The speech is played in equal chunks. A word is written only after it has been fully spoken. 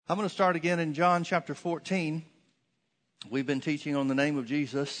I'm going to start again in John chapter 14. We've been teaching on the name of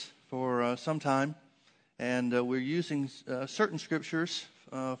Jesus for some time, and we're using certain scriptures,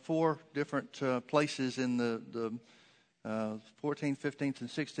 4 different places in the 14th, 15th, and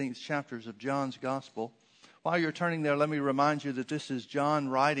 16th chapters of John's Gospel. While you're turning there, let me remind you that this is John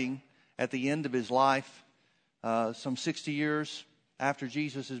writing at the end of his life, some 60 years after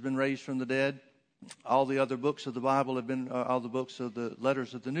Jesus has been raised from the dead. All the other books of the Bible have been, all the books of the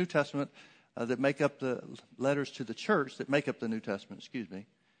letters of the New Testament that make up the letters to the church that make up the New Testament,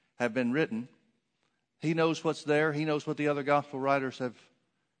 have been written. He knows what's there. He knows what the other gospel writers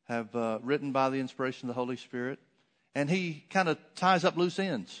have written by the inspiration of the Holy Spirit. And he kind of ties up loose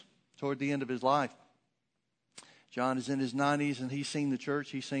ends toward the end of his life. John is in his 90s, and he's seen the church.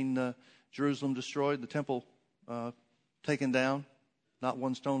 He's seen Jerusalem destroyed, the temple taken down, not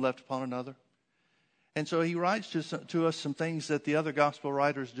one stone left upon another. And so he writes to us some things that the other gospel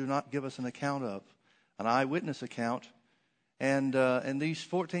writers do not give us an account of, an eyewitness account. And these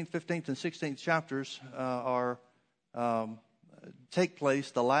 14th, 15th, and 16th chapters take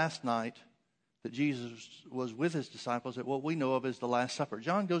place the last night that Jesus was with his disciples at what we know of as the Last Supper.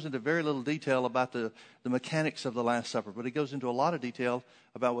 John goes into very little detail about the mechanics of the Last Supper, but he goes into a lot of detail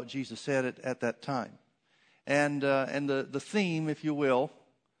about what Jesus said at that time. And the theme, if you will,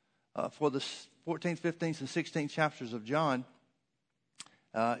 for the 14th, 15th, and 16th chapters of John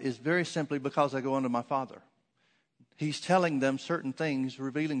is very simply because I go unto my Father. He's telling them certain things,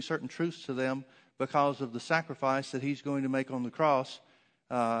 revealing certain truths to them because of the sacrifice that he's going to make on the cross.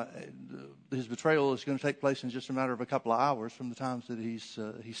 His betrayal is going to take place in just a matter of a couple of hours from the times that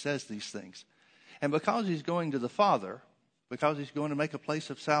he says these things. And because he's going to the Father, because he's going to make a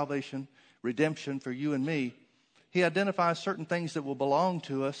place of salvation, redemption for you and me, he identifies certain things that will belong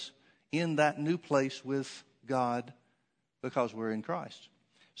to us in that new place with God because we're in Christ.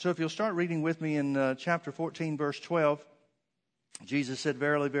 So if you'll start reading with me in chapter 14, verse 12, Jesus said,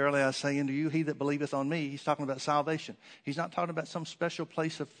 "Verily, verily, I say unto you, he that believeth on me," he's talking about salvation. He's not talking about some special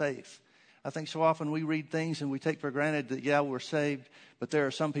place of faith. I think so often we read things and we take for granted that, yeah, we're saved, but there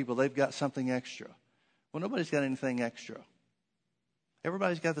are some people, they've got something extra. Well, nobody's got anything extra.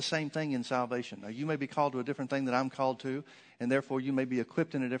 Everybody's got the same thing in salvation. Now, you may be called to a different thing that I'm called to, and therefore you may be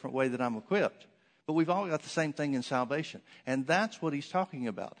equipped in a different way that I'm equipped. But we've all got the same thing in salvation. And that's what he's talking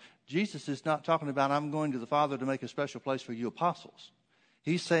about. Jesus is not talking about, I'm going to the Father to make a special place for you apostles.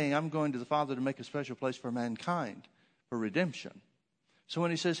 He's saying, I'm going to the Father to make a special place for mankind, for redemption. So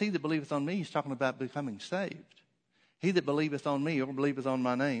when he says, he that believeth on me, he's talking about becoming saved. He that believeth on me, or believeth on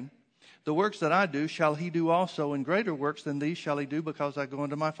my name, the works that I do shall he do also, and greater works than these shall he do, because I go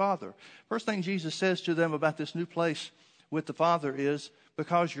unto my Father. First thing Jesus says to them about this new place with the Father is,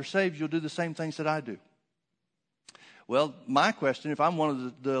 because you're saved, you'll do the same things that I do. Well, my question, if I'm one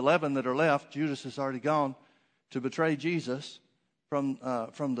of the 11 that are left, Judas has already gone to betray Jesus from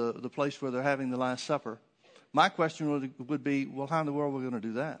the place where they're having the Last Supper. My question would be, well, how in the world are we going to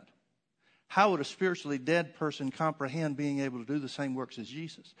do that? How would a spiritually dead person comprehend being able to do the same works as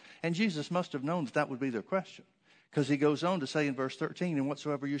Jesus? And Jesus must have known that would be their question, because he goes on to say in verse 13, "And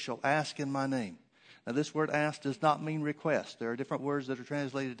whatsoever you shall ask in my name." Now, this word ask does not mean request. There are different words that are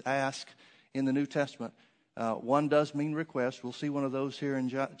translated ask in the New Testament. One does mean request. We'll see one of those here in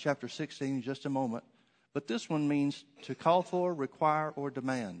chapter 16 in just a moment. But this one means to call for, require, or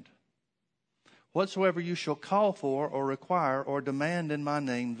demand. Whatsoever you shall call for or require or demand in my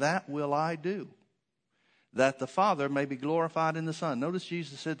name, that will I do, that the Father may be glorified in the Son. Notice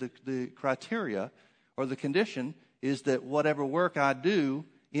Jesus said the criteria or the condition is that whatever work I do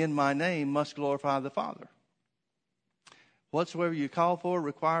in my name must glorify the Father. Whatsoever you call for,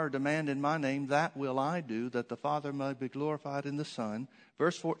 require, or demand in my name, that will I do, that the Father may be glorified in the Son.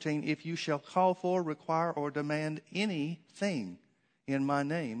 Verse 14, if you shall call for, require, or demand anything in my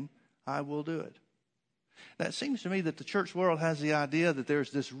name, I will do it. Now, it seems to me that the church world has the idea that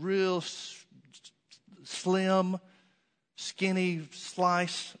there's this real slim, skinny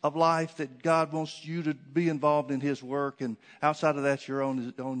slice of life that God wants you to be involved in his work, and outside of that, you're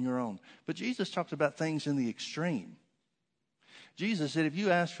on your own. But Jesus talks about things in the extreme. Jesus said, if you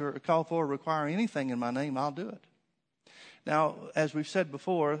ask for, call for, or require anything in my name, I'll do it. Now, as we've said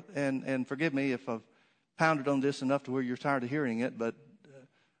before, and forgive me if I've pounded on this enough to where you're tired of hearing it, but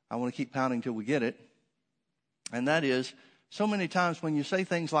I want to keep pounding till we get it. And that is, so many times when you say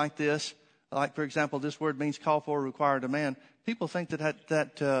things like this, like, for example, this word means call for, require, demand, people think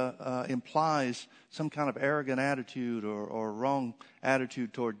that implies some kind of arrogant attitude or wrong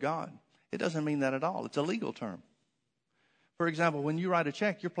attitude toward God. It doesn't mean that at all. It's a legal term. For example, when you write a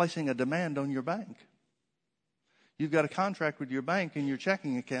check, you're placing a demand on your bank. You've got a contract with your bank and your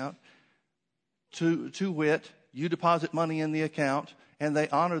checking account to wit, you deposit money in the account and they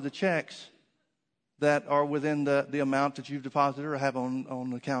honor the checks that are within the amount that you've deposited or have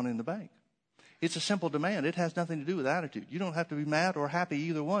on account in the bank. It's a simple demand. It has nothing to do with attitude. You don't have to be mad or happy,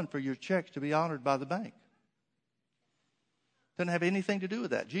 either one, for your checks to be honored by the bank. Doesn't have anything to do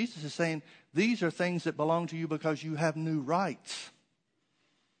with that. Jesus is saying these are things that belong to you because you have new rights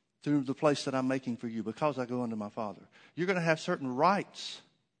through the place that I'm making for you because I go unto my Father. You're going to have certain rights.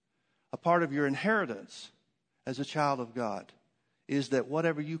 A part of your inheritance as a child of God is that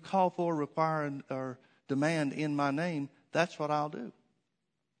whatever you call for, require, or demand in my name, that's what I'll do.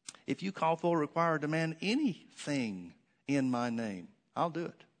 If you call for, require, or demand anything in my name, I'll do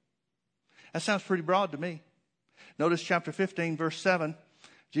it. That sounds pretty broad to me. Notice chapter 15, verse 7.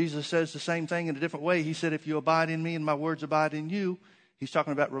 Jesus says the same thing in a different way. He said, if you abide in me and my words abide in you. He's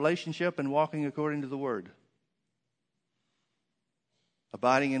talking about relationship and walking according to the word.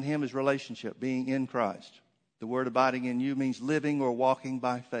 Abiding in him is relationship, being in Christ. The word abiding in you means living or walking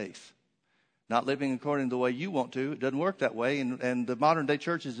by faith. Not living according to the way you want to. It doesn't work that way. And the modern day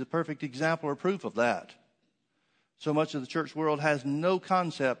church is a perfect example or proof of that. So much of the church world has no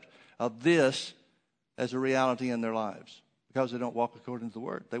concept of this as a reality in their lives because they don't walk according to the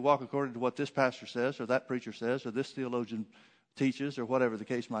word. They walk according to what this pastor says or that preacher says or this theologian teaches or whatever the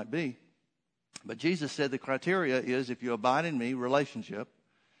case might be. But Jesus said the criteria is if you abide in me, relationship,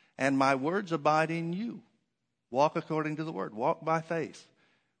 and my words abide in you. Walk according to the word. Walk by faith.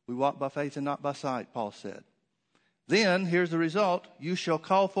 We walk by faith and not by sight, Paul said. Then, here's the result. You shall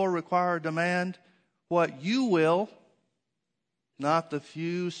call for, require, demand what you will, not the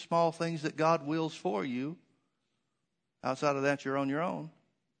few small things that God wills for you. Outside of that, you're on your own.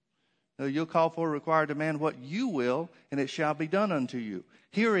 No, you'll call for, require, demand what you will, and it shall be done unto you.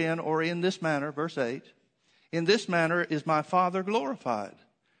 Herein, or in this manner, verse 8, in this manner is my Father glorified,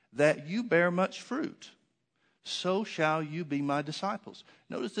 that you bear much fruit. So shall you be my disciples.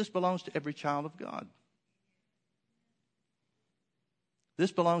 Notice this belongs to every child of God.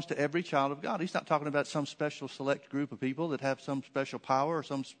 This belongs to every child of God. He's not talking about some special select group of people that have some special power or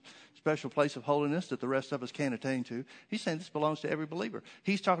some special place of holiness that the rest of us can't attain to. He's saying this belongs to every believer.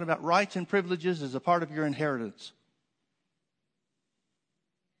 He's talking about rights and privileges as a part of your inheritance.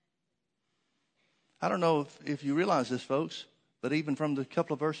 I don't know if you realize this, folks, but even from the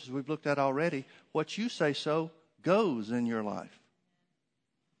couple of verses we've looked at already, what you say so goes in your life.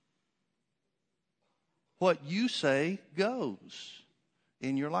 What you say goes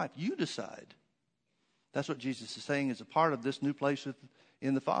in your life. You decide. That's what Jesus is saying is a part of this new place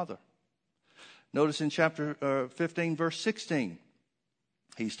in the Father. Notice in chapter 15, verse 16,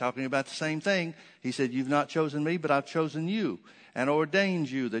 he's talking about the same thing. He said, you've not chosen me, but I've chosen you and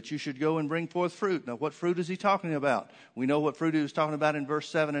ordained you that you should go and bring forth fruit. Now, what fruit is he talking about? We know what fruit he was talking about in verse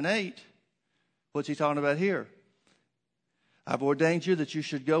 7 and 8. What's he talking about here? I've ordained you that you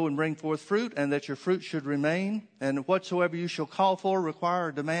should go and bring forth fruit, and that your fruit should remain. And whatsoever you shall call for, require,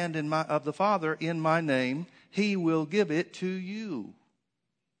 or demand of the Father in my name, he will give it to you.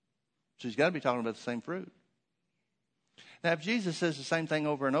 So he's got to be talking about the same fruit. Now, if Jesus says the same thing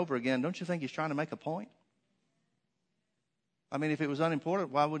over and over again, don't you think he's trying to make a point? I mean, if it was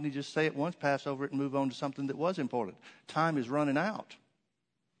unimportant, why wouldn't he just say it once, pass over it, and move on to something that was important? Time is running out.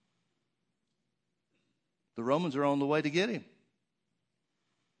 The Romans are on the way to get him.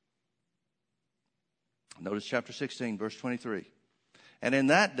 Notice chapter 16, verse 23. And in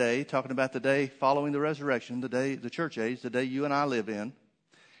that day, talking about the day following the resurrection, the day, the church age, the day you and I live in,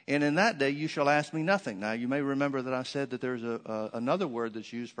 and in that day you shall ask me nothing. Now, you may remember that I said that there's another word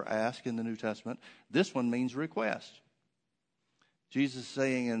that's used for ask in the New Testament. This one means request. Jesus is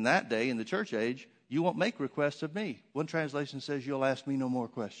saying in that day, in the church age, you won't make requests of me. One translation says you'll ask me no more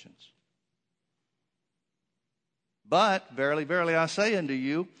questions. But, verily, verily, I say unto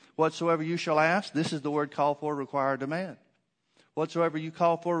you, whatsoever you shall ask, this is the word call for, require, demand. Whatsoever you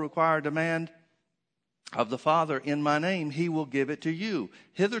call for, require, demand of the Father in my name, he will give it to you.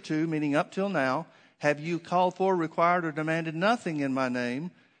 Hitherto, meaning up till now, have you called for, required, or demanded nothing in my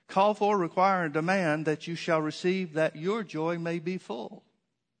name. Call for, require, and demand that you shall receive, that your joy may be full.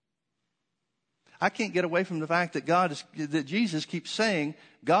 I can't get away from the fact that that Jesus keeps saying,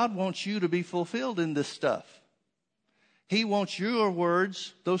 God wants you to be fulfilled in this stuff. He wants your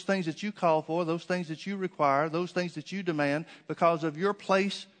words, those things that you call for, those things that you require, those things that you demand because of your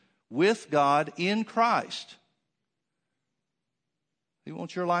place with God in Christ. He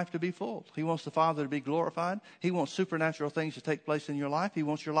wants your life to be full. He wants the Father to be glorified. He wants supernatural things to take place in your life. He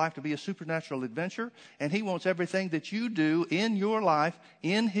wants your life to be a supernatural adventure. And he wants everything that you do in your life,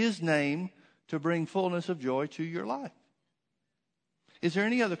 in his name, to bring fullness of joy to your life. Is there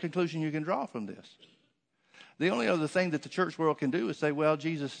any other conclusion you can draw from this? The only other thing that the church world can do is say, well,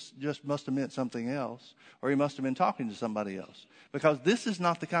 Jesus just must have meant something else, or he must have been talking to somebody else. Because this is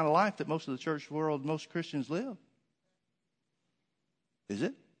not the kind of life that most of the church world, most Christians live. Is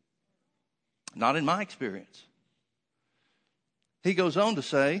it? Not in my experience. He goes on to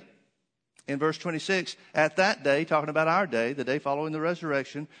say, in verse 26, at that day, talking about our day, the day following the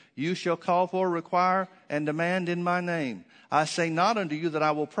resurrection, you shall call for, require, and demand in my name. I say not unto you that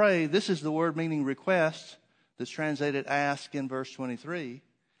I will pray. This is the word meaning request, that's translated ask in verse 23.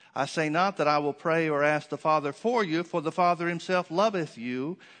 I say not that I will pray or ask the Father for you, for the Father himself loveth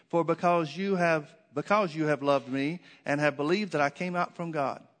you, for because you have loved me and have believed that I came out from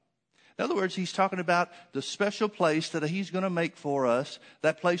God. In other words, he's talking about the special place that he's going to make for us,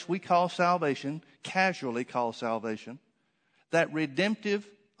 that place we call salvation, casually call salvation, that redemptive,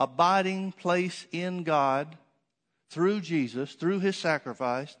 abiding place in God through Jesus, through his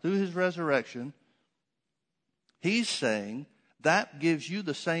sacrifice, through his resurrection. He's saying that gives you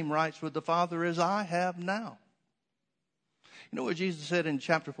the same rights with the Father as I have now. You know what Jesus said in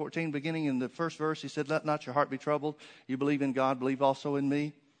chapter 14, beginning in the first verse? He said, let not your heart be troubled. You believe in God, believe also in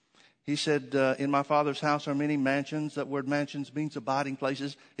me. He said, in my Father's house are many mansions. That word mansions means abiding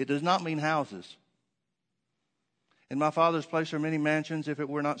places. It does not mean houses. In my Father's place are many mansions. If it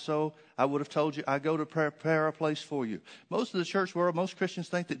were not so, I would have told you, I go to prepare a place for you. Most of the church world, most Christians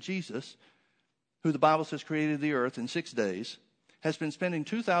think that Jesus, who the Bible says created the earth in 6 days, has been spending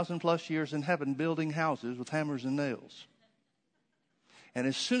 2,000 plus years in heaven building houses with hammers and nails. And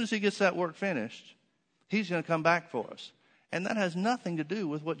as soon as he gets that work finished, he's going to come back for us. And that has nothing to do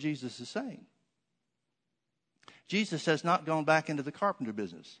with what Jesus is saying. Jesus has not gone back into the carpenter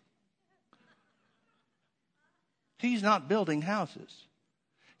business. He's not building houses.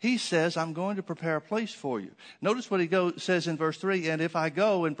 He says, I'm going to prepare a place for you. Notice what he says in verse 3, and if I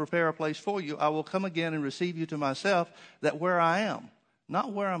go and prepare a place for you, I will come again and receive you to myself, that where I am,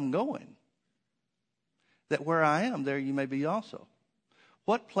 not where I'm going, that where I am, there you may be also.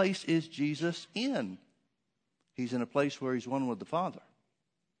 What place is Jesus in? He's in a place where he's one with the Father.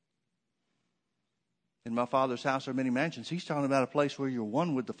 In my Father's house are many mansions. He's talking about a place where you're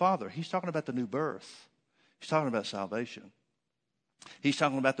one with the Father. He's talking about the new birth. He's talking about salvation. He's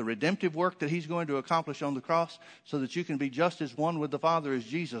talking about the redemptive work that he's going to accomplish on the cross so that you can be just as one with the Father as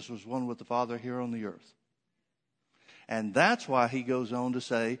Jesus was one with the Father here on the earth. And that's why he goes on to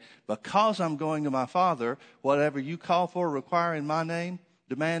say, because I'm going to my Father, whatever you call for, require in my name,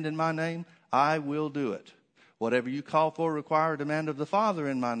 demand in my name, I will do it. Whatever you call for, require, demand of the Father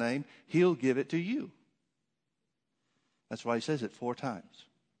in my name, he'll give it to you. That's why he says it 4 times.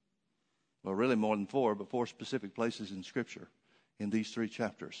 Well, really more than 4, but 4 specific places in Scripture in these 3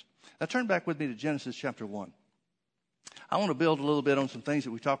 chapters. Now turn back with me to Genesis chapter 1. I want to build a little bit on some things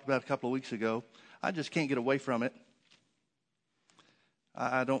that we talked about a couple of weeks ago. I just can't get away from it.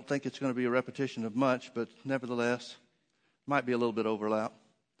 I don't think it's going to be a repetition of much, but nevertheless, might be a little bit overlap.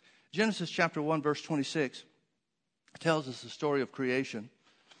 Genesis chapter 1, verse 26 tells us the story of creation.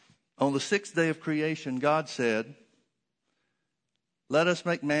 On the 6th day of creation, God said, let us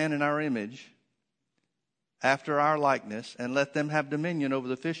make man in our image, after our likeness, and let them have dominion over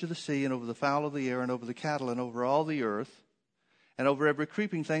the fish of the sea, and over the fowl of the air, and over the cattle, and over all the earth, and over every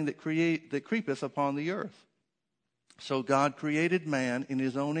creeping thing that creepeth upon the earth. So God created man in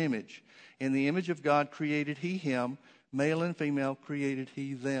his own image. In the image of God created he him, male and female created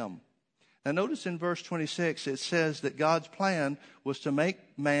he them. Now notice in verse 26, it says that God's plan was to make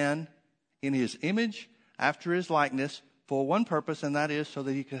man in his image, after his likeness, for one purpose, and that is so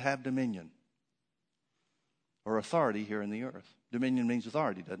that he could have dominion. Or authority here in the earth. Dominion means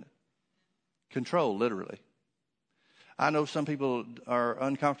authority, doesn't it? Control, literally. I know some people are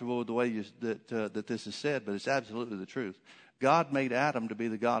uncomfortable with the way that this is said, but it's absolutely the truth. God made Adam to be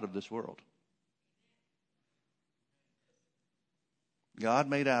the God of this world. God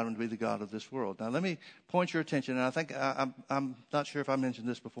made Adam to be the God of this world. Now, let me point your attention, and I think I'm not sure if I mentioned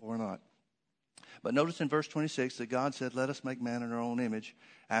this before or not. But notice in verse 26 that God said, let us make man in our own image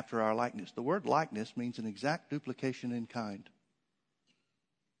after our likeness. The word likeness means an exact duplication in kind.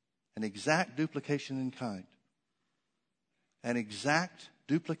 An exact duplication in kind. An exact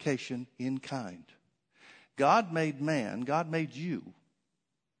duplication in kind. God made man, God made you,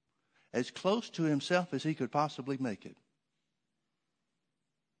 as close to himself as he could possibly make it.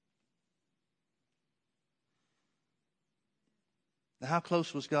 Now, how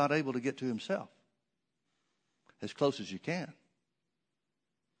close was God able to get to himself? As close as you can.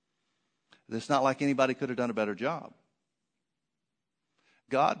 It's not like anybody could have done a better job.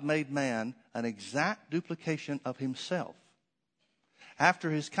 God made man an exact duplication of himself. After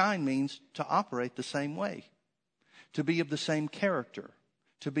his kind means to operate the same way, to be of the same character,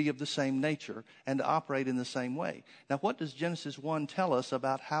 to be of the same nature, and to operate in the same way. Now, what does Genesis 1 tell us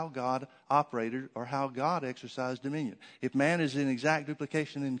about how God operated or how God exercised dominion? If man is in exact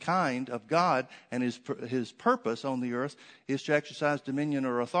duplication in kind of God, and his purpose on the earth is to exercise dominion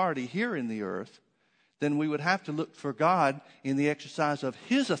or authority here in the earth, then we would have to look for God in the exercise of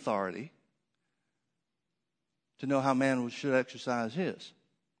his authority to know how man should exercise his. Does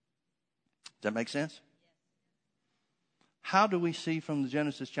that make sense? How do we see from the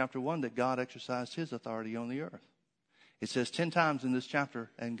Genesis chapter 1 that God exercised his authority on the earth? It says 10 times in this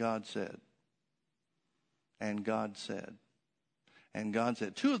chapter, and God said. And God said. And God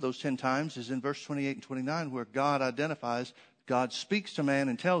said. 2 of those 10 times is in verse 28 and 29, where God identifies, God speaks to man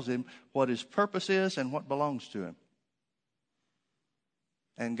and tells him what his purpose is and what belongs to him.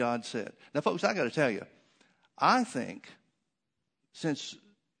 And God said. Now, folks, I got to tell you, I think, since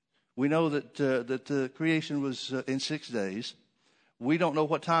we know that the creation was in 6 days, we don't know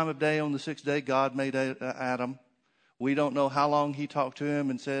what time of day on the 6th day God made Adam. We don't know how long he talked to him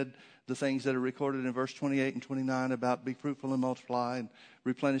and said the things that are recorded in verse 28 and 29 about be fruitful and multiply and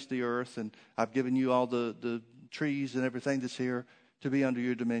replenish the earth, and I've given you all the trees and everything that's here to be under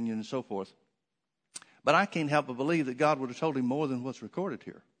your dominion and so forth. But I can't help but believe that God would have told him more than what's recorded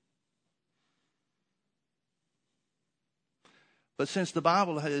here. But since the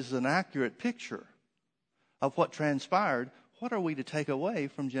Bible is an accurate picture of what transpired, what are we to take away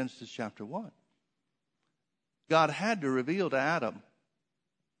from Genesis chapter 1? God had to reveal to Adam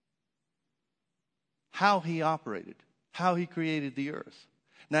how he operated, how he created the earth.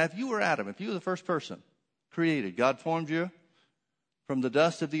 Now, if you were Adam, if you were the first person created, God formed you from the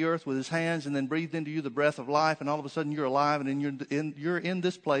dust of the earth with his hands and then breathed into you the breath of life, and all of a sudden you're alive and you're in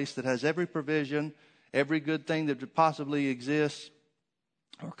this place that has every provision, every good thing that possibly exists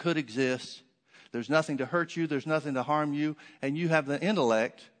or could exist. There's nothing to hurt you. There's nothing to harm you. And you have the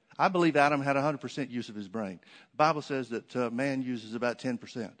intellect. I believe Adam had 100% use of his brain. The Bible says that man uses about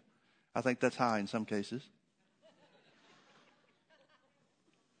 10%. I think that's high in some cases.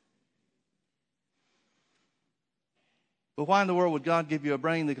 But why in the world would God give you a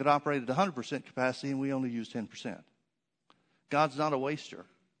brain that could operate at 100% capacity and we only use 10%? God's not a waster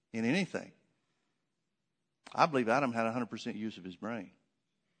in anything. I believe Adam had 100% use of his brain.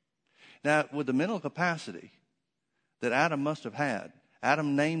 Now, with the mental capacity that Adam must have had,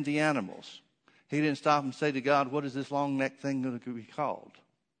 Adam named the animals. He didn't stop and say to God, what is this long-necked thing going to be called?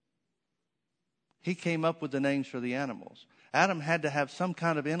 He came up with the names for the animals. Adam had to have some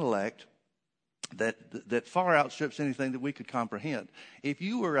kind of intellect that far outstrips anything that we could comprehend. If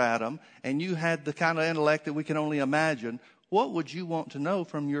you were Adam and you had the kind of intellect that we can only imagine, what would you want to know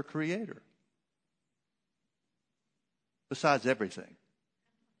from your Creator? Besides everything.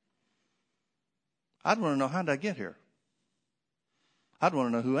 I'd want to know, how did I get here? I'd want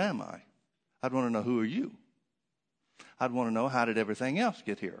to know, who am I? I'd want to know, who are you? I'd want to know, how did everything else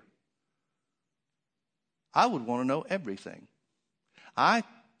get here? I would want to know everything. I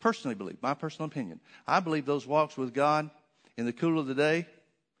personally believe, my personal opinion, I believe those walks with God in the cool of the day,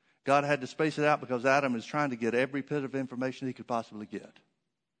 God had to space it out because Adam is trying to get every bit of information he could possibly get.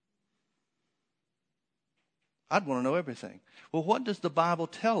 I'd want to know everything. Well, what does the Bible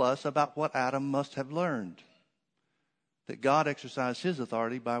tell us about what Adam must have learned? That God exercised his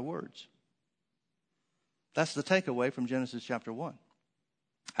authority by words. That's the takeaway from Genesis chapter 1.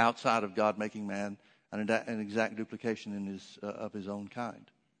 Outside of God making man an exact duplication of his own kind.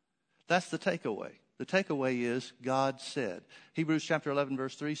 That's the takeaway. The takeaway is God said. Hebrews chapter 11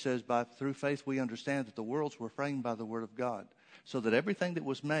 verse 3 says, through faith we understand that the worlds were framed by the word of God, so that everything that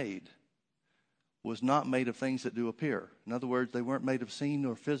was made was not made of things that do appear. In other words, they weren't made of seen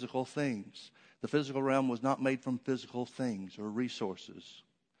or physical things. The physical realm was not made from physical things or resources.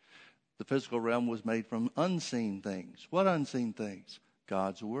 The physical realm was made from unseen things. What unseen things?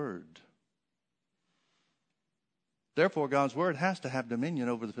 God's word. Therefore, God's word has to have dominion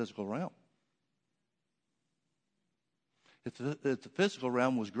over the physical realm. If the physical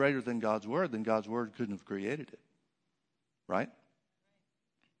realm was greater than God's word, then God's word couldn't have created it. Right?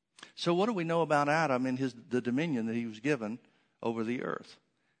 So what do we know about Adam and the dominion that he was given over the earth?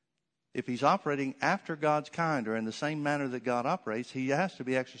 If he's operating after God's kind or in the same manner that God operates, he has to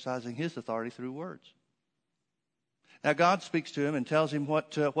be exercising his authority through words. Now God speaks to him and tells him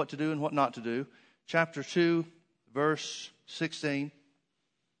what to do and what not to do. Chapter 2, verse 16,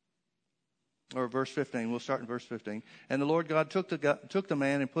 or verse 15. We'll start in verse 15. And the Lord God took the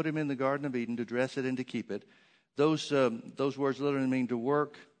man and put him in the Garden of Eden to dress it and to keep it. Those words literally mean to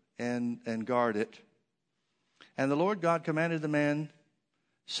work and guard it. And the Lord God commanded the man,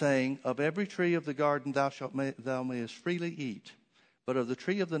 saying, of every tree of the garden thou mayest freely eat, but of the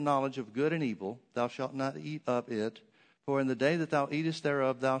tree of the knowledge of good and evil thou shalt not eat of it, for in the day that thou eatest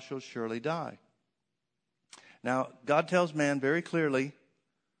thereof thou shalt surely die. Now, God tells man very clearly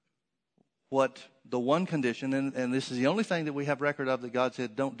what the one condition, and this is the only thing that we have record of that God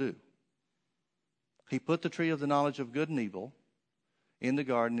said don't do. He put the tree of the knowledge of good and evil in the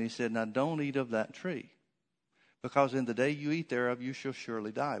garden, and he said, now don't eat of that tree, because in the day you eat thereof you shall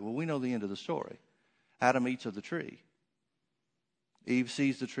surely die. Well, we know the end of the story. Adam eats of the tree. Eve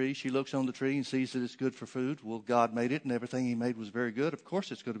sees the tree. She looks on the tree and sees that it's good for food. Well, God made it, and everything he made was very good. Of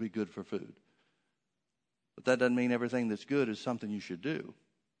course it's going to be good for food. But that doesn't mean everything that's good is something you should do.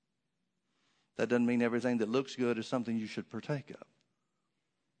 That doesn't mean everything that looks good is something you should partake of.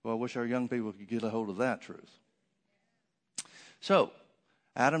 Well, I wish our young people could get a hold of that truth. So,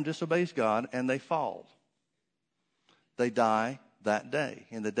 Adam disobeys God, and they fall. They die that day.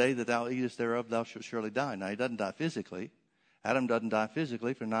 In the day that thou eatest thereof, thou shalt surely die. Now, he doesn't die physically. Adam doesn't die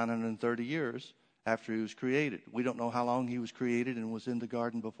physically for 930 years after he was created. We don't know how long he was created and was in the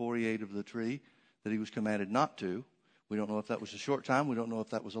garden before he ate of the tree that he was commanded not to. We don't know if that was a short time. We don't know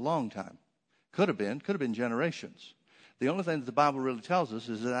if that was a long time. Could have been generations. The only thing that the Bible really tells us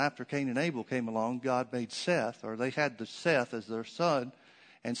is that after Cain and Abel came along, God made Seth, or they had the Seth as their son,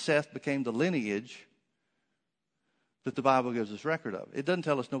 and Seth became the lineage that the Bible gives us record of. It doesn't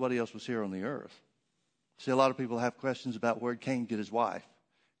tell us nobody else was here on the earth. See, a lot of people have questions about where Cain get his wife,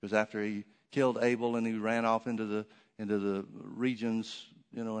 because after he killed Abel and he ran off into the regions,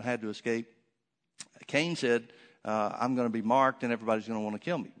 and had to escape, Cain said, I'm going to be marked and everybody's going to want to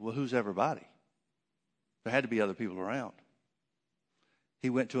kill me. Well, who's everybody? There had to be other people around.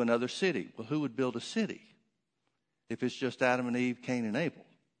 He went to another city. Well, who would build a city if it's just Adam and Eve, Cain and Abel?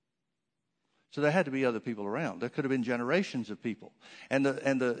 So there had to be other people around. There could have been generations of people. And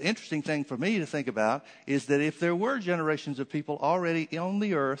the interesting thing for me to think about is that if there were generations of people already on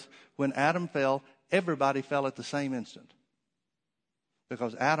the earth when Adam fell, everybody fell at the same instant.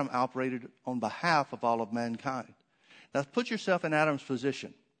 Because Adam operated on behalf of all of mankind. Now put yourself in Adam's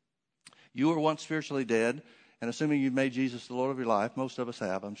position. You were once spiritually dead, and assuming you've made Jesus the Lord of your life, most of us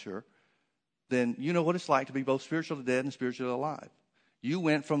have, I'm sure, then you know what it's like to be both spiritually dead and spiritually alive. You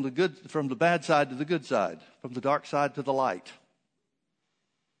went from the bad side to the good side, from the dark side to the light.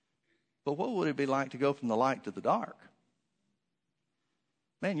 But what would it be like to go from the light to the dark?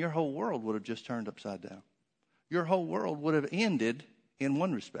 Man, your whole world would have just turned upside down. Your whole world would have ended in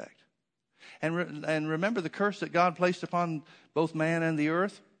one respect. And remember the curse that God placed upon both man and the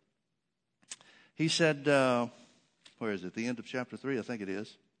earth? He said, where is it? The end of chapter 3, I think it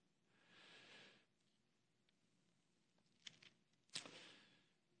is.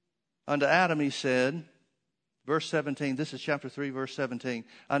 Unto Adam he said, verse 17, this is chapter 3, verse 17.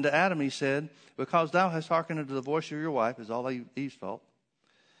 Unto Adam he said, because thou hast hearkened unto the voice of your wife, is all Eve's fault,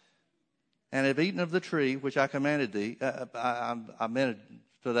 and have eaten of the tree which I commanded thee. I meant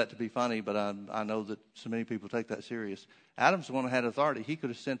for that to be funny, but I know that so many people take that serious. Adam's the one who had authority. He could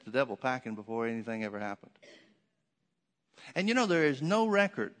have sent the devil packing before anything ever happened. And there is no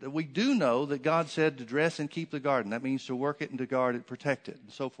record. We do know that God said to dress and keep the garden. That means to work it and to guard it, protect it,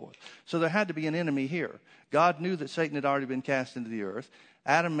 and so forth. So there had to be an enemy here. God knew that Satan had already been cast into the earth.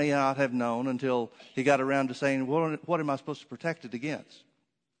 Adam may not have known until he got around to saying, well, what am I supposed to protect it against?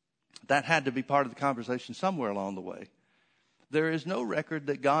 That had to be part of the conversation somewhere along the way. There is no record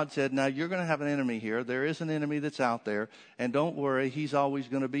that God said, now you're going to have an enemy here. There is an enemy that's out there. And don't worry, he's always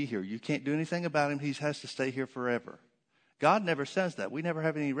going to be here. You can't do anything about him. He has to stay here forever. God never says that. We never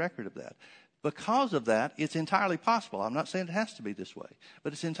have any record of that. Because of that, it's entirely possible. I'm not saying it has to be this way,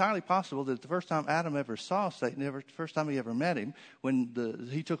 but it's entirely possible that the first time Adam ever saw Satan, the first time he ever met him, when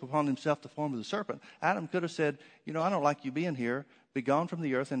he took upon himself the form of the serpent, Adam could have said, I don't like you being here. Be gone from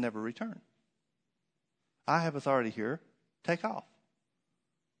the earth and never return. I have authority here. Take off.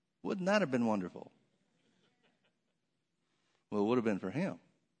 Wouldn't that have been wonderful? Well, it would have been for him.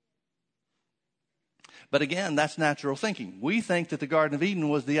 But again, that's natural thinking. We think that the Garden of Eden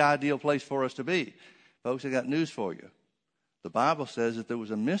was the ideal place for us to be. Folks, I got news for you. The Bible says that there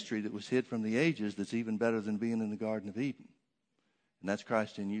was a mystery that was hid from the ages that's even better than being in the Garden of Eden. And that's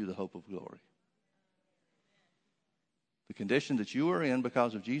Christ in you, the hope of glory. The condition that you are in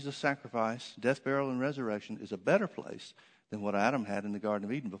because of Jesus' sacrifice, death, burial, and resurrection is a better place than what Adam had in the Garden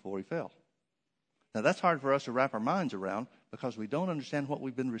of Eden before he fell. Now, that's hard for us to wrap our minds around because we don't understand what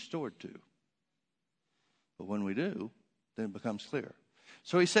we've been restored to. But when we do, then it becomes clear.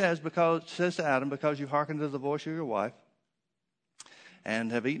 So he says to Adam, because you've hearkened to the voice of your wife,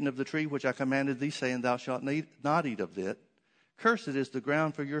 and have eaten of the tree which I commanded thee, saying, thou shalt not eat of it, cursed is the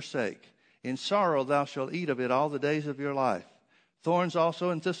ground for your sake. In sorrow thou shalt eat of it all the days of your life. Thorns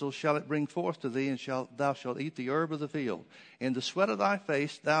also and thistles shall it bring forth to thee, and thou shalt eat the herb of the field. In the sweat of thy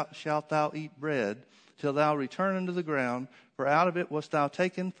face shalt thou eat bread, till thou return unto the ground, for out of it wast thou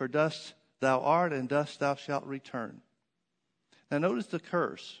taken, for dust thou art, and dust thou shalt return. Now notice the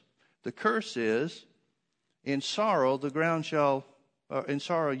curse. The curse is, in sorrow in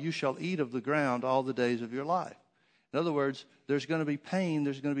sorrow you shall eat of the ground all the days of your life. In other words, there's going to be pain,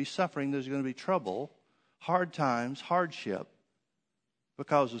 there's going to be suffering, there's going to be trouble, hard times, hardship,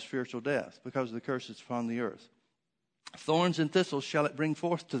 because of spiritual death, because of the curses upon the earth. Thorns and thistles shall it bring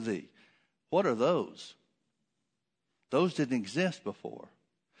forth to thee. What are those? Those didn't exist before.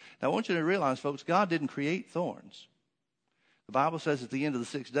 Now I want you to realize, folks, God didn't create thorns. The Bible says at the end of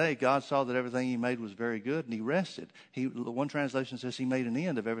the 6th day, God saw that everything he made was very good, and he rested. One translation says he made an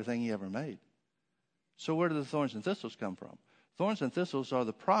end of everything he ever made. So where do the thorns and thistles come from? Thorns and thistles are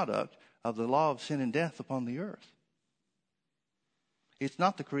the product of the law of sin and death upon the earth. It's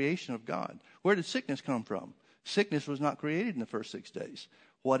not the creation of God. Where did sickness come from? Sickness was not created in the first 6 days.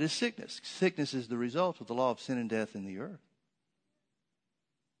 What is sickness? Sickness is the result of the law of sin and death in the earth.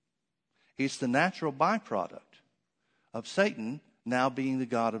 It's the natural byproduct of Satan now being the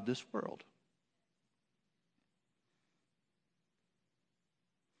god of this world.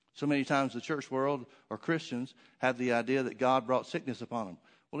 So many times the church world or Christians have the idea that God brought sickness upon them.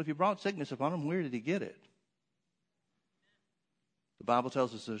 Well, if he brought sickness upon them, where did he get it? The Bible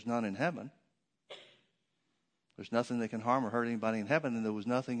tells us there's none in heaven. There's nothing that can harm or hurt anybody in heaven, and there was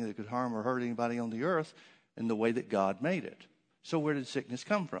nothing that could harm or hurt anybody on the earth in the way that God made it. So where did sickness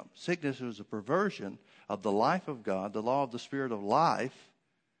come from? Sickness was a perversion of the life of God, the law of the spirit of life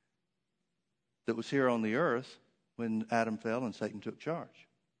that was here on the earth when Adam fell and Satan took charge.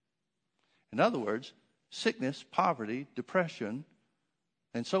 In other words, sickness, poverty, depression,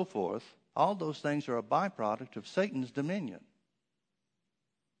 and so forth, all those things are a byproduct of Satan's dominion.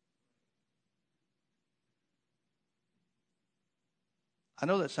 I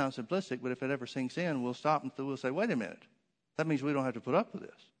know that sounds simplistic, but if it ever sinks in, we'll stop and we'll say, wait a minute. That means we don't have to put up with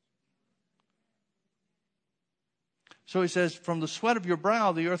this. So he says, from the sweat of your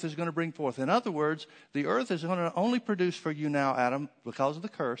brow, the earth is going to bring forth. In other words, the earth is going to only produce for you now, Adam, because of the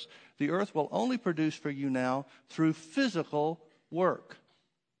curse, the earth will only produce for you now through physical work.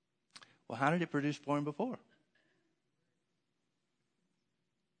 Well, how did it produce for him before?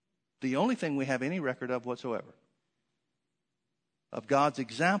 The only thing we have any record of whatsoever of God's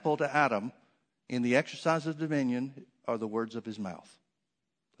example to Adam in the exercise of dominion are the words of his mouth.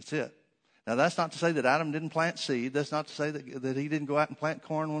 That's it. Now, that's not to say that Adam didn't plant seed. That's not to say that he didn't go out and plant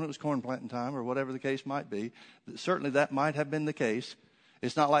corn when it was corn planting time or whatever the case might be. Certainly that might have been the case.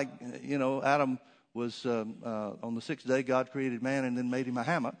 It's not like, Adam was on the 6th day, God created man and then made him a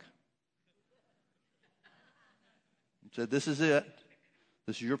hammock. He said, this is it.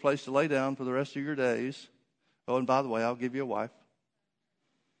 This is your place to lay down for the rest of your days. Oh, and by the way, I'll give you a wife.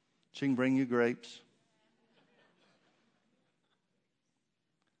 She can bring you grapes.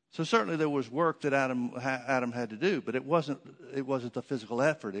 So certainly there was work that Adam had to do, but it wasn't the physical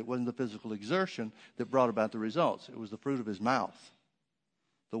effort. It wasn't the physical exertion that brought about the results. It was the fruit of his mouth.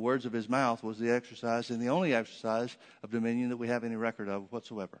 The words of his mouth was the exercise and the only exercise of dominion that we have any record of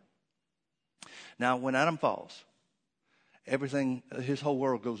whatsoever. Now, when Adam falls, his whole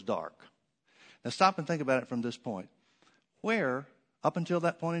world goes dark. Now stop and think about it from this point. Where, up until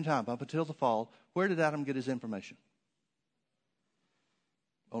that point in time, up until the fall, where did Adam get his information?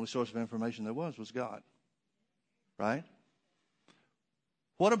 Only source of information there was God. Right?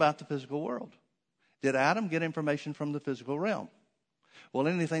 What about the physical world? Did Adam get information from the physical realm? Well,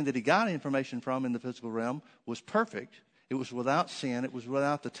 anything that he got information from in the physical realm was perfect. It was without sin. It was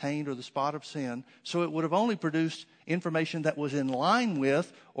without the taint or the spot of sin. So it would have only produced information that was in line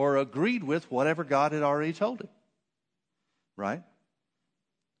with or agreed with whatever God had already told him. Right?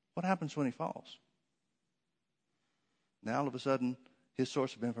 What happens when he falls? Now all of a sudden, his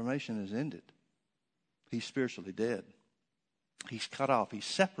source of information is ended. He's spiritually dead. He's cut off. He's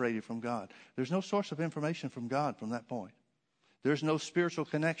separated from God. There's no source of information from God from that point. There's no spiritual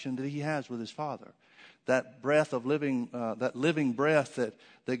connection that he has with his Father. That breath of living, that living breath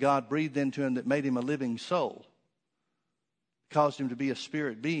that God breathed into him that made him a living soul, caused him to be a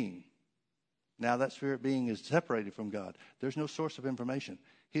spirit being. Now that spirit being is separated from God. There's no source of information.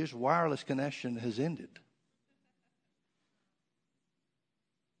 His wireless connection has ended.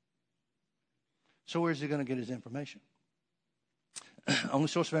 So where's he going to get his information? Only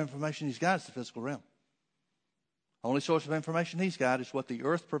source of information he's got is the physical realm. Only source of information he's got is what the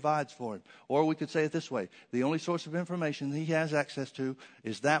earth provides for him. Or we could say it this way. The only source of information he has access to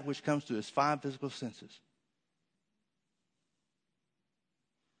is that which comes to his 5 physical senses.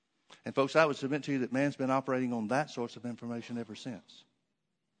 And folks, I would submit to you that man's been operating on that source of information ever since.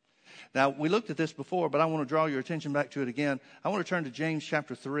 Now, we looked at this before, but I want to draw your attention back to it again. I want to turn to James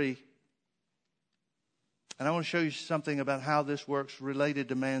chapter 3. And I want to show you something about how this works related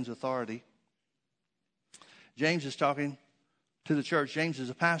to man's authority. James is talking to the church. James is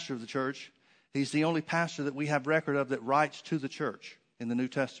a pastor of the church. He's the only pastor that we have record of that writes to the church in the New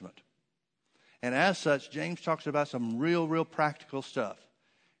Testament. And as such, James talks about some real practical stuff.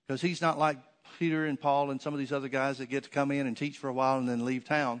 Because he's not like Peter and Paul and some of these other guys that get to come in and teach for a while and then leave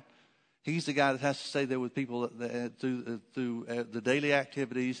town. He's the guy that has to stay there with people through the daily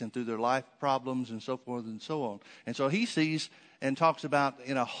activities and through their life problems and so forth and so on. And so he sees and talks about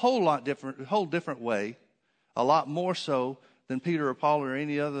in a whole different way, a lot more so than Peter or Paul or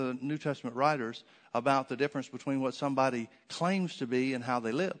any other New Testament writers, about the difference between what somebody claims to be and how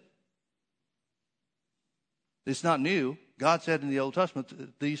they live. It's not new. God said in the Old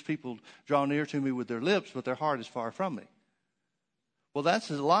Testament, these people draw near to me with their lips, but their heart is far from me. Well,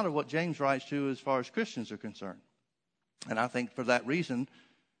 that's a lot of what James writes to as far as Christians are concerned. And I think for that reason,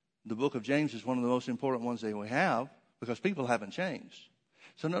 the book of James is one of the most important ones that we have, because people haven't changed.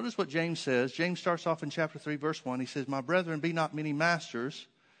 So notice what James says. James starts off in chapter 3, verse 1. He says, "My brethren, be not many masters,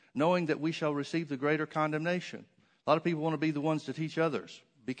 knowing that we shall receive the greater condemnation." A lot of people want to be the ones to teach others.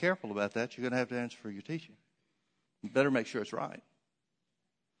 Be careful about that. You're going to have to answer for your teaching. You better make sure it's right.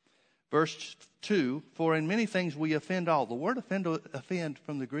 Verse 2, "For in many things we offend all." The word offend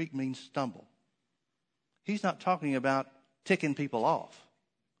from the Greek means stumble. He's not talking about ticking people off.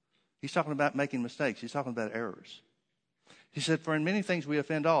 He's talking about making mistakes. He's talking about errors. He said, "For in many things we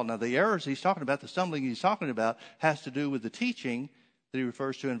offend all." Now, the errors he's talking about, the stumbling he's talking about, has to do with the teaching that he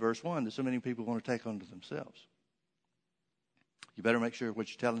refers to in verse 1 that so many people want to take unto themselves. You better make sure what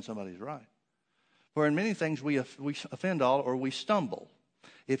you're telling somebody is right. "For in many things we offend all," or we stumble.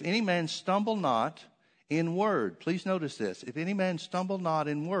 "If any man stumble not in word," please notice this, "if any man stumble not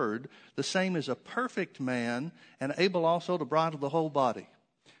in word, the same is a perfect man and able also to bridle the whole body."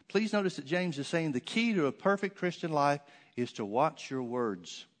 Please notice that James is saying the key to a perfect Christian life is to watch your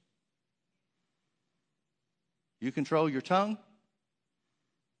words. You control your tongue,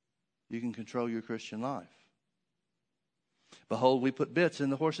 you can control your Christian life. "Behold, we put bits in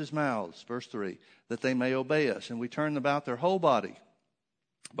the horses' mouths," verse 3, "that they may obey us, and we turn about their whole body.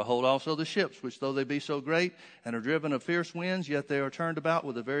 Behold also the ships, which though they be so great, and are driven of fierce winds, yet they are turned about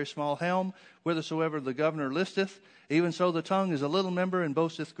with a very small helm, whithersoever the governor listeth. Even so the tongue is a little member, and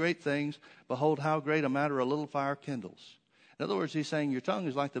boasteth great things. Behold, how great a matter a little fire kindles." In other words, he's saying your tongue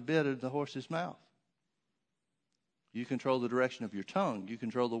is like the bit of the horse's mouth. You control the direction of your tongue. You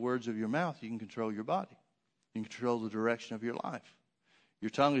control the words of your mouth. You can control your body. You can control the direction of your life. Your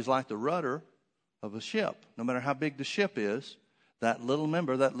tongue is like the rudder of a ship. No matter how big the ship is, that little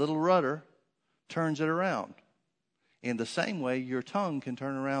member, that little rudder, turns it around. In the same way, your tongue can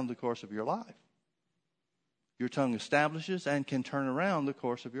turn around the course of your life. Your tongue establishes and can turn around the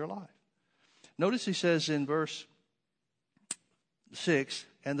course of your life. Notice he says in verse 6,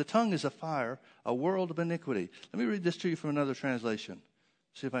 "And the tongue is a fire, a world of iniquity." Let me read this to you from another translation.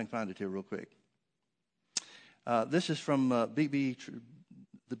 See if I can find it here real quick. This is from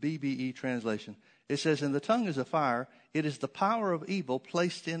the BBE translation. It says, "And the tongue is a fire. It is the power of evil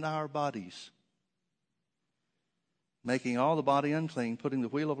placed in our bodies, making all the body unclean, putting the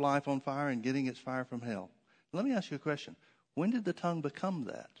wheel of life on fire, and getting its fire from hell." Let me ask you a question. When did the tongue become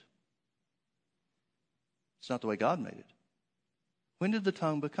that? It's not the way God made it. When did the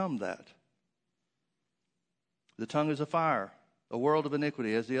tongue become that? The tongue is a fire, a world of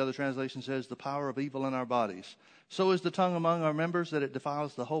iniquity. As the other translation says, the power of evil in our bodies. "So is the tongue among our members, that it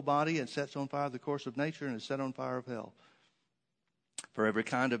defiles the whole body, and sets on fire the course of nature, and is set on fire of hell. For every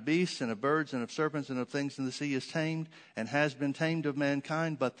kind of beasts, and of birds, and of serpents, and of things in the sea is tamed, and has been tamed of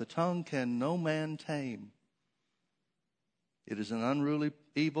mankind, but the tongue can no man tame. It is an unruly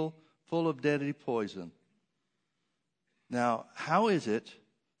evil, full of deadly poison." Now, how is it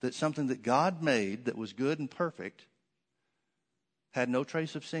that something that God made that was good and perfect, had no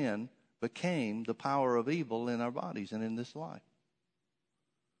trace of sin, became the power of evil in our bodies and in this life?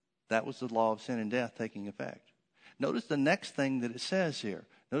 That was the law of sin and death taking effect. Notice the next thing that it says here.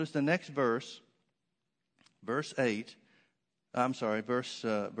 Notice the next verse, verse 9.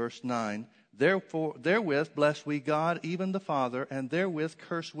 "Therefore, therewith bless we God, even the Father, and therewith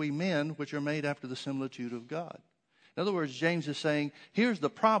curse we men, which are made after the similitude of God." In other words, James is saying, here's the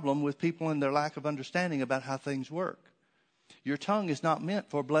problem with people and their lack of understanding about how things work. Your tongue is not meant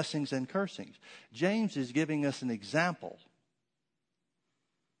for blessings and cursings. James is giving us an example,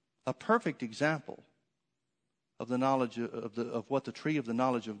 a perfect example of the knowledge of what the tree of the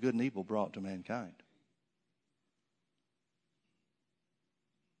knowledge of good and evil brought to mankind.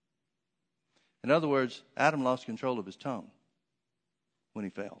 In other words, Adam lost control of his tongue when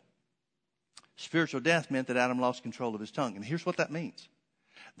he fell. Spiritual death meant that Adam lost control of his tongue. And here's what that means.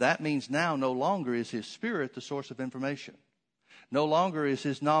 That means now no longer is his spirit the source of information. No longer is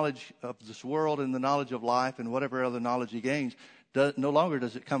his knowledge of this world and the knowledge of life and whatever other knowledge he gains, no longer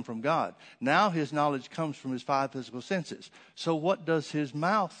does it come from God. Now his knowledge comes from his 5 physical senses. So what does his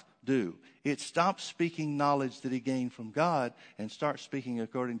mouth do? It stops speaking knowledge that he gained from God and starts speaking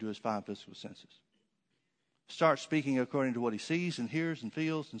according to his 5 physical senses. Starts speaking according to what he sees and hears and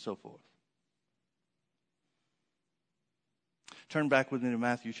feels and so forth. Turn back with me to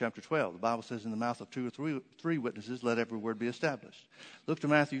Matthew chapter 12. The Bible says, in the mouth of 2 or 3 witnesses, let every word be established. Look to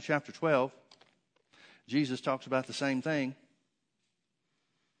Matthew chapter 12. Jesus talks about the same thing.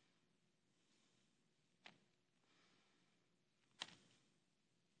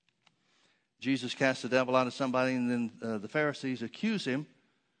 Jesus cast the devil out of somebody, and then the Pharisees accuse him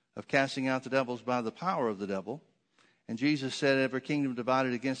of casting out the devils by the power of the devil. And Jesus said, every kingdom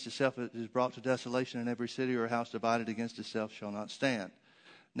divided against itself is brought to desolation, and every city or house divided against itself shall not stand.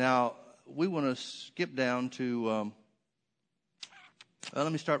 Now, we want to skip down to,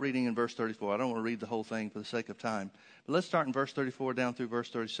 let me start reading in verse 34. I don't want to read the whole thing for the sake of time. But let's start in verse 34 down through verse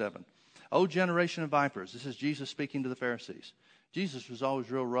 37. O generation of vipers, this is Jesus speaking to the Pharisees. Jesus was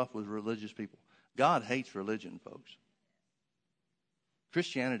always real rough with religious people. God hates religion, folks.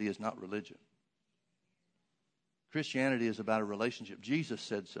 Christianity is not religion. Christianity is about a relationship. Jesus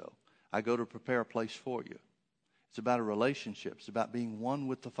said so. I go to prepare a place for you. It's about a relationship. It's about being one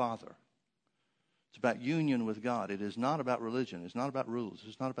with the Father. It's about union with God. It is not about religion. It's not about rules.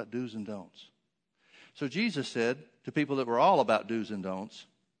 It's not about do's and don'ts. So Jesus said to people that were all about do's and don'ts,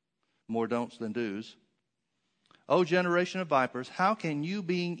 more don'ts than do's, O generation of vipers, how can you,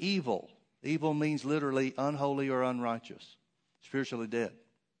 being evil, evil means literally unholy or unrighteous, spiritually dead,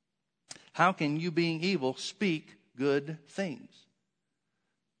 how can you, being evil, speak good things?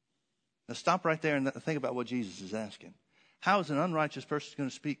 Now stop right there and think about what Jesus is asking. How is an unrighteous person going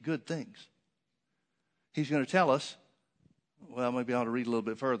to speak good things? He's going to tell us, well, maybe I ought to read a little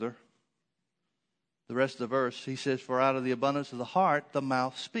bit further. The rest of the verse, he says, for out of the abundance of the heart, the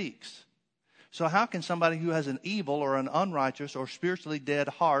mouth speaks. So how can somebody who has an evil or an unrighteous or spiritually dead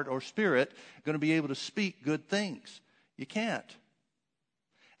heart or spirit going to be able to speak good things? You can't.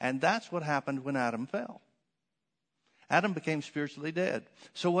 And that's what happened when Adam fell. Adam became spiritually dead.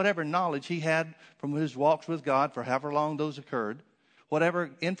 So whatever knowledge he had from his walks with God, for however long those occurred, whatever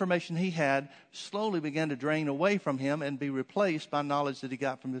information he had slowly began to drain away from him and be replaced by knowledge that he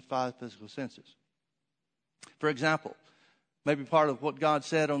got from his 5 physical senses. For example, maybe part of what God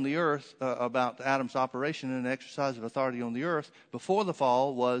said on the earth about Adam's operation and exercise of authority on the earth before the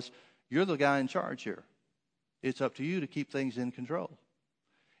fall was, you're the guy in charge here. It's up to you to keep things in control.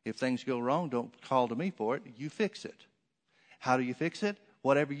 If things go wrong, don't call to me for it. You fix it. How do you fix it?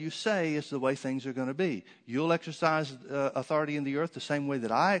 Whatever you say is the way things are going to be. You'll exercise authority in the earth the same way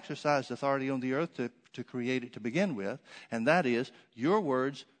that I exercised authority on the earth to create it to begin with. And that is, your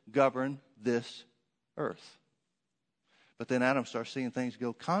words govern this earth. But then Adam starts seeing things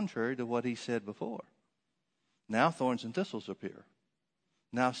go contrary to what he said before. Now thorns and thistles appear.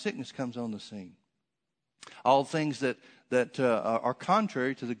 Now sickness comes on the scene. All things that are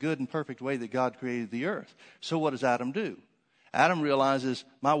contrary to the good and perfect way that God created the earth. So what does Adam do? Adam realizes,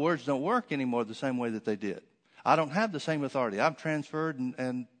 my words don't work anymore the same way that they did. I don't have the same authority. I've transferred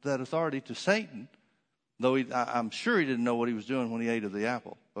and that authority to Satan, though I'm sure he didn't know what he was doing when he ate of the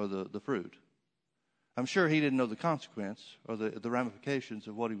apple or the fruit. I'm sure he didn't know the consequence or the ramifications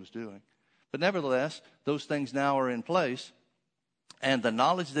of what he was doing. But nevertheless, those things now are in place. And the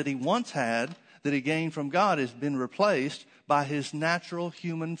knowledge that he once had, that he gained from God, has been replaced by his natural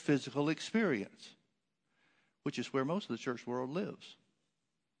human physical experience, which is where most of the church world lives.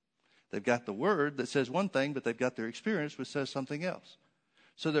 They've got the word that says one thing, but they've got their experience which says something else.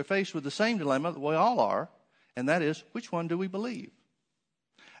 So they're faced with the same dilemma that we all are, and that is, which one do we believe?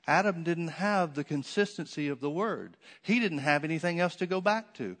 Adam didn't have the consistency of the word. He didn't have anything else to go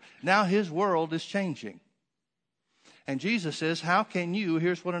back to. Now his world is changing. And Jesus says, how can you,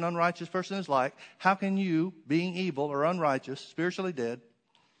 here's what an unrighteous person is like, how can you, being evil or unrighteous, spiritually dead,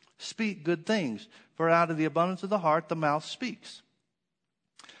 speak good things? For out of the abundance of the heart, the mouth speaks.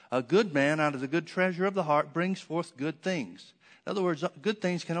 A good man out of the good treasure of the heart brings forth good things. In other words, good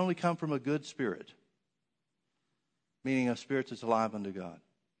things can only come from a good spirit, meaning a spirit that's alive unto God.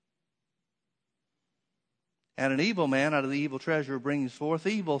 And an evil man out of the evil treasure brings forth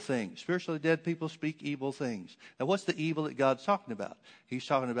evil things. Spiritually dead people speak evil things. Now, what's the evil that God's talking about? He's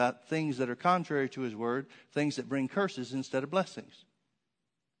talking about things that are contrary to His word, things that bring curses instead of blessings.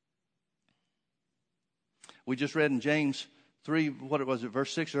 We just read in James 3, what was it,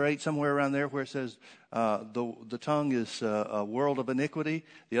 verse 6 or 8, somewhere around there, where it says the tongue is a world of iniquity.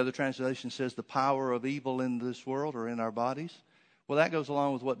 The other translation says the power of evil in this world or in our bodies. Well, that goes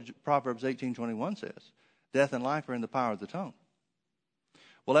along with what Proverbs 18:21 says. Death and life are in the power of the tongue.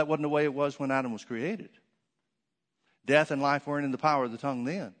 Well, that wasn't the way it was when Adam was created. Death and life weren't in the power of the tongue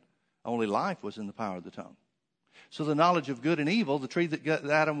then. Only life was in the power of the tongue. So the knowledge of good and evil, the tree that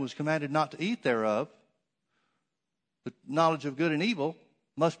Adam was commanded not to eat thereof, the knowledge of good and evil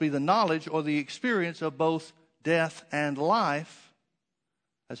must be the knowledge or the experience of both death and life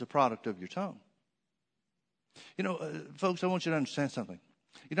as a product of your tongue. You know, folks, I want you to understand something.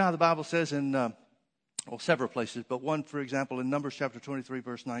 You know how the Bible says in several places, but one, for example, in Numbers chapter 23,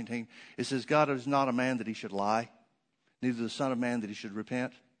 verse 19, it says, God is not a man that He should lie, neither the Son of Man that He should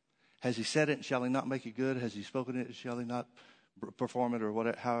repent. Has He said it, and shall He not make it good? Has He spoken it, and shall He not perform it, or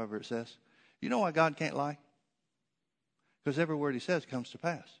whatever, however it says? You know why God can't lie? Because every word He says comes to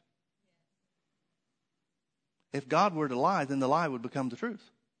pass. If God were to lie, then the lie would become the truth.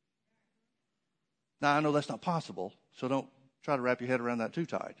 Now, I know that's not possible, so don't try to wrap your head around that too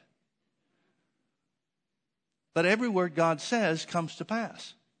tight. But every word God says comes to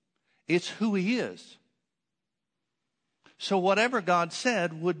pass. It's who He is. So whatever God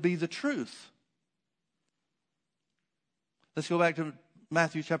said would be the truth. Let's go back to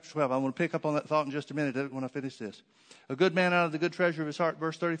Matthew chapter 12. I want to pick up on that thought in just a minute when I finish this. A good man out of the good treasure of his heart,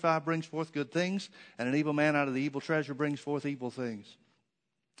 verse 35, brings forth good things, and an evil man out of the evil treasure brings forth evil things.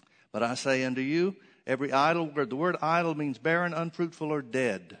 But I say unto you, every idle word, the word idle means barren, unfruitful, or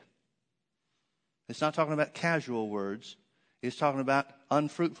dead. It's not talking about casual words. It's talking about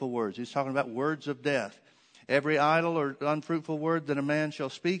unfruitful words. It's talking about words of death. Every idle or unfruitful word that a man shall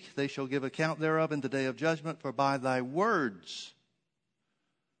speak, they shall give account thereof in the day of judgment. For by thy words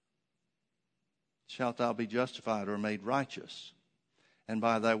shalt thou be justified or made righteous, and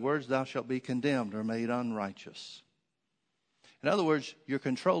by thy words thou shalt be condemned or made unrighteous. In other words, you're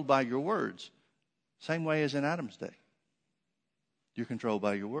controlled by your words. Same way as in Adam's day. You're controlled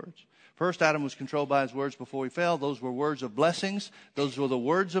by your words. First, Adam was controlled by his words before he fell. Those were words of blessings. Those were the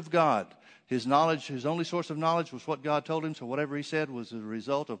words of God. His knowledge, his only source of knowledge was what God told him. So whatever he said was the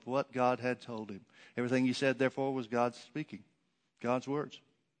result of what God had told him. Everything he said, therefore, was God's speaking, God's words.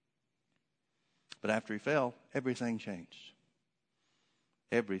 But after he fell, everything changed.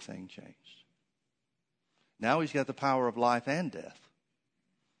 Everything changed. Now he's got the power of life and death.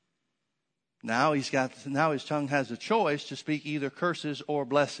 Now his tongue has a choice to speak either curses or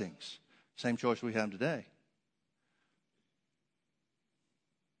blessings. Same choice we have today.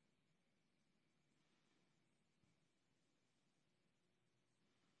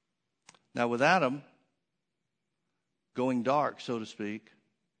 Now with Adam going dark, so to speak,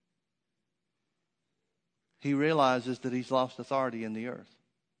 he realizes that he's lost authority in the earth.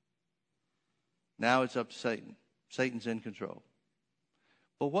 Now it's up to Satan. Satan's in control.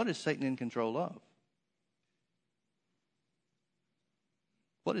 But what is Satan in control of?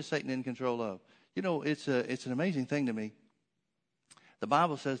 What is Satan in control of? You know, it's an amazing thing to me. The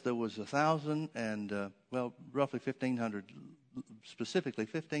Bible says there was roughly 1,500, specifically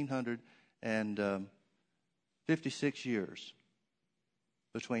 1,556 years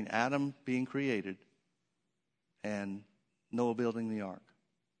between Adam being created and Noah building the ark.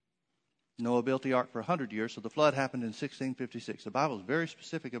 Noah built the ark for 100 years, so the flood happened in 1656. The Bible is very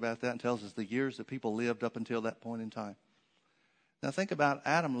specific about that and tells us the years that people lived up until that point in time. Now think about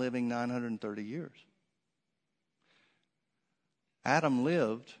Adam living 930 years. Adam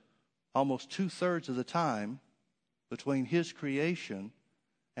lived almost 2/3 of the time between his creation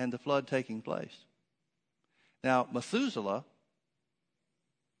and the flood taking place. Now Methuselah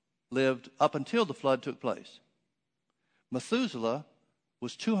lived up until the flood took place. Methuselah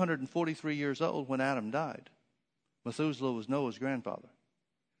was 243 years old when Adam died. Methuselah was Noah's grandfather.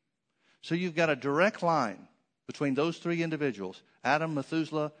 So you've got a direct line between those three individuals, Adam,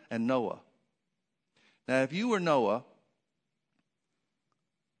 Methuselah, and Noah. Now, if you were Noah,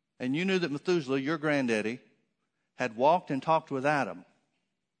 and you knew that Methuselah, your granddaddy, had walked and talked with Adam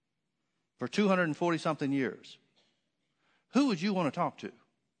for 240-something years, who would you want to talk to?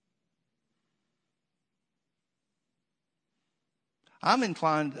 I'm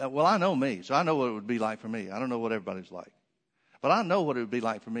inclined, well, I know me, so I know what it would be like for me. I don't know what everybody's like. But I know what it would be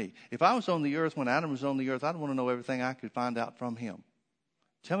like for me. If I was on the earth when Adam was on the earth, I'd want to know everything I could find out from him.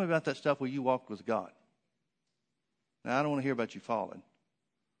 Tell me about that stuff where you walked with God. Now, I don't want to hear about you falling.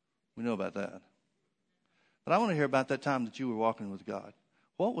 We know about that. But I want to hear about that time that you were walking with God.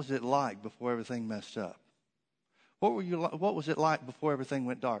 What was it like before everything messed up? What was it like before everything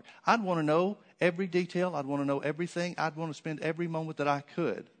went dark? I'd want to know every detail. I'd want to know everything. I'd want to spend every moment that I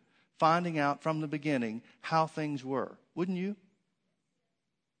could finding out from the beginning how things were. Wouldn't you?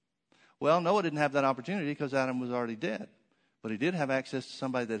 Well, Noah didn't have that opportunity because Adam was already dead. But he did have access to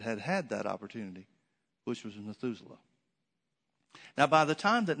somebody that had that opportunity, which was Methuselah. Now, by the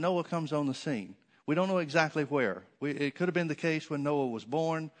time that Noah comes on the scene, we don't know exactly where. It could have been the case when Noah was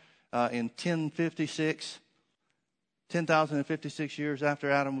born in 1056, 10,056 years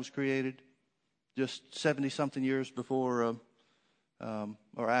after Adam was created, just 70-something years before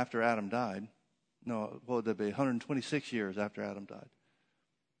or after Adam died. No, what would that be? 126 years after Adam died.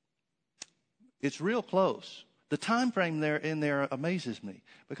 It's real close. The time frame there amazes me,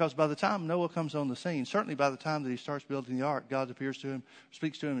 because by the time Noah comes on the scene, certainly by the time that he starts building the ark, God appears to him,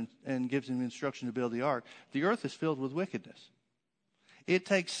 speaks to him, and gives him instruction to build the ark. The earth is filled with wickedness. It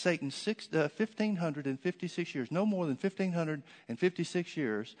takes Satan 1,556 years, no more than 1,556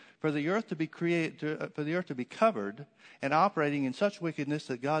 years, for the earth to be created, for the earth to be covered and operating in such wickedness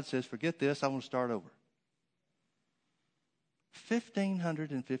that God says, "Forget this, I want to start over."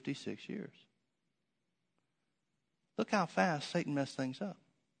 1,556 years. Look how fast Satan messed things up.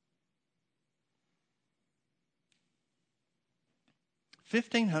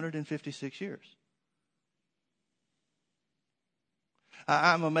 1,556 years.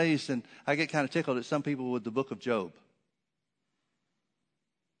 I'm amazed, and I get kind of tickled at some people with the book of Job.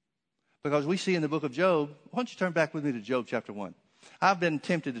 Because we see in the book of Job, why don't you turn back with me to Job chapter 1. I've been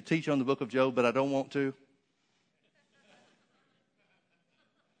tempted to teach on the book of Job, but I don't want to.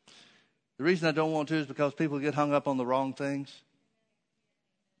 The reason I don't want to is because people get hung up on the wrong things.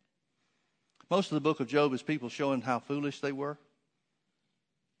 Most of the book of Job is people showing how foolish they were.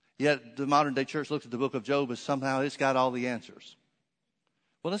 Yet the modern day church looks at the book of Job as somehow it's got all the answers.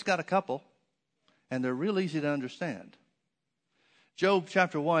 Well, it's got a couple, and they're real easy to understand. Job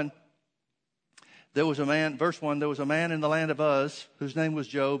chapter 1, there was a man, verse 1, there was a man in the land of Uz whose name was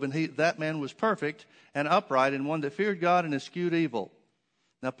Job, and that man was perfect and upright and one that feared God and eschewed evil.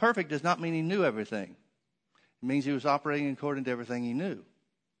 Now, perfect does not mean he knew everything. It means he was operating according to everything he knew.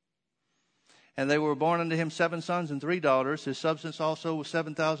 And there were born unto him 7 sons and 3 daughters. His substance also was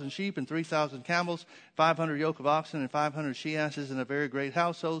 7,000 sheep and 3,000 camels, 500 yoke of oxen and 500 she-asses, and a very great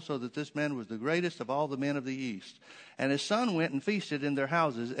household, so that this man was the greatest of all the men of the east. And his son went and feasted in their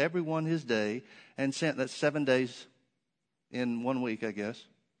houses, every one his day, and sent, that's 7 days in 1 week, I guess,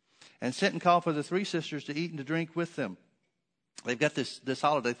 and sent and called for the 3 sisters to eat and to drink with them. They've got this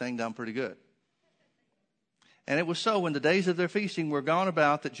holiday thing down pretty good. And it was so, when the days of their feasting were gone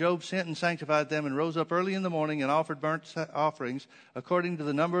about, that Job sent and sanctified them, and rose up early in the morning and offered burnt offerings according to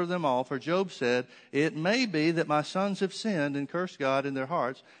the number of them all. For Job said, "It may be that my sons have sinned and cursed God in their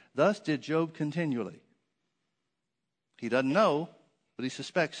hearts." Thus did Job continually. He doesn't know, but he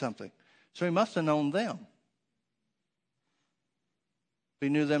suspects something. So he must have known them. If he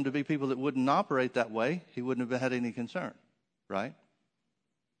knew them to be people that wouldn't operate that way, he wouldn't have had any concern. Right?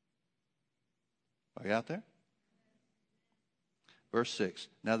 Are you out there? Verse 6.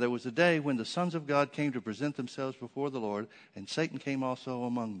 Now there was a day when the sons of God came to present themselves before the Lord, and Satan came also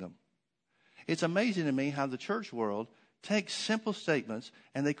among them. It's amazing to me how the church world takes simple statements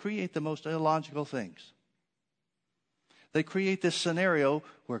and they create the most illogical things. They create this scenario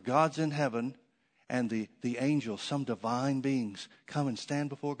where God's in heaven and the angels, some divine beings, come and stand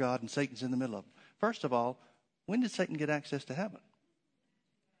before God, and Satan's in the middle of them. First of all, when did Satan get access to heaven?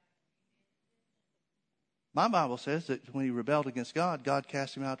 My Bible says that when he rebelled against God, God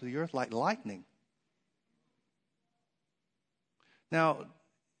cast him out to the earth like lightning. Now,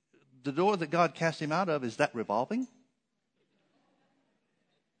 the door that God cast him out of, is that revolving?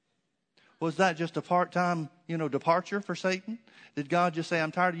 Was that just a part-time, departure for Satan? Did God just say,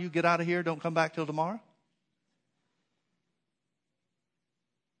 "I'm tired of you, get out of here, don't come back till tomorrow"?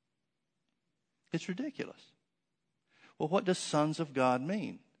 It's ridiculous. Well, what does sons of God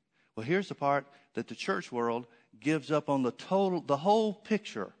mean? Well, here's the part that the church world gives up on the whole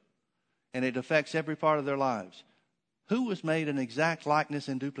picture, and it affects every part of their lives. Who was made an exact likeness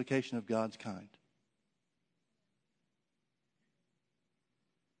and duplication of God's kind?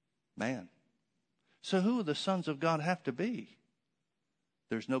 Man. So who do the sons of God have to be?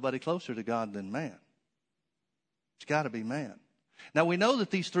 There's nobody closer to God than man. It's got to be man. Now we know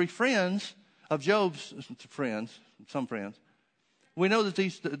that these three friends of Job's friends, some friends, we know that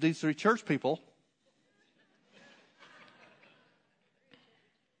these three church people,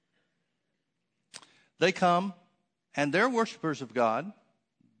 they come and they're worshipers of God.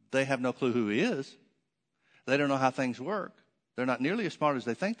 They have no clue who he is. They don't know how things work. They're not nearly as smart as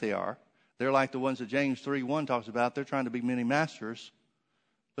they think they are. They're like the ones that James 3:1 talks about. They're trying to be many masters,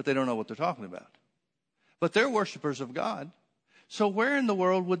 but they don't know what they're talking about. But they're worshipers of God. So where in the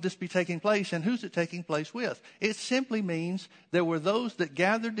world would this be taking place, and who's it taking place with? It simply means there were those that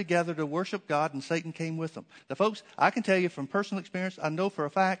gathered together to worship God, and Satan came with them. Now, folks, I can tell you from personal experience, I know for a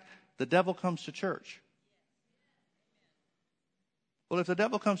fact the devil comes to church. Well, if the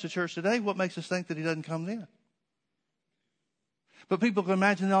devil comes to church today, what makes us think that he doesn't come then? But people can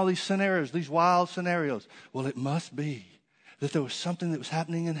imagine all these scenarios, these wild scenarios. Well, it must be that there was something that was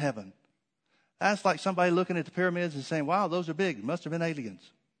happening in heaven. That's like somebody looking at the pyramids and saying, wow, those are big. It must have been aliens.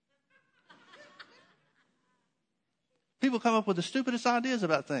 People come up with the stupidest ideas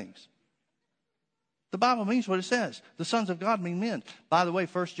about things. The Bible means what it says. The sons of God mean men. By the way,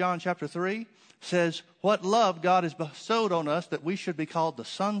 1 John chapter 3 says, what love God has bestowed on us that we should be called the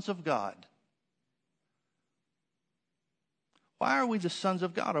sons of God. Why are we the sons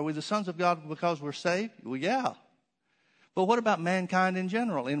of God? Are we the sons of God because we're saved? Well, yeah. But what about mankind in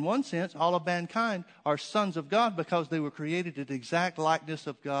general? In one sense, all of mankind are sons of God because they were created in the exact likeness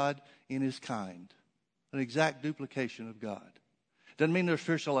of God in his kind. An exact duplication of God. Doesn't mean they're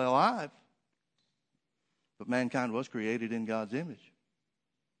spiritually alive. But mankind was created in God's image.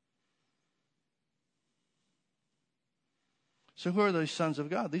 So who are those sons of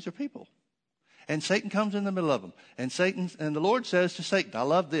God? These are people. And Satan comes in the middle of them. And the Lord says to Satan, I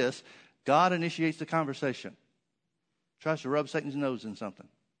love this, God initiates the conversation. Tries to rub Satan's nose in something.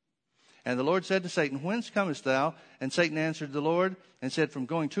 And the Lord said to Satan, whence comest thou? And Satan answered the Lord and said, from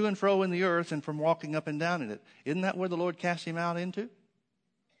going to and fro in the earth and from walking up and down in it. Isn't that where the Lord cast him out into?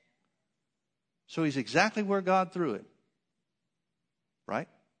 So he's exactly where God threw him. Right?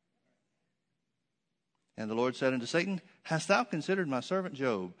 And the Lord said unto Satan, hast thou considered my servant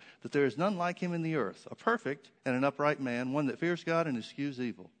Job, that there is none like him in the earth, a perfect and an upright man, one that fears God and eschews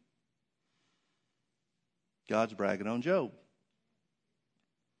evil? God's bragging on Job.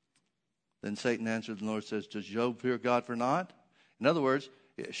 Then Satan answered the Lord, says, does Job fear God for naught? In other words,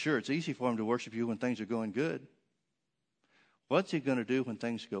 sure, it's easy for him to worship you when things are going good. What's he going to do when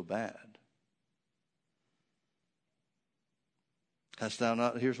things go bad? Hast thou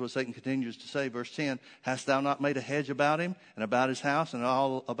not, here's what Satan continues to say, verse 10, hast thou not made a hedge about him and about his house and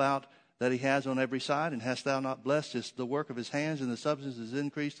all about that he has on every side? And hast thou not blessed the work of his hands, and the substance is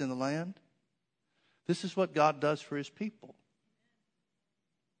increased in the land? This is what God does for his people.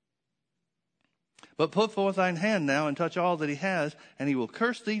 But put forth thine hand now and touch all that he has, and he will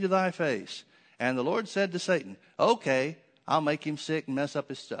curse thee to thy face. And the Lord said to Satan, okay, I'll make him sick and mess up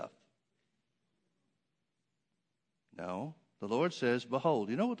his stuff. No, the Lord says, behold.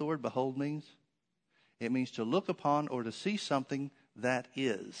 You know what the word behold means? It means to look upon or to see something that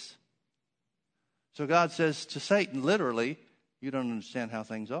is. So God says to Satan, literally, you don't understand how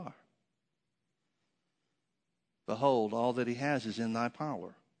things are. Behold, all that he has is in thy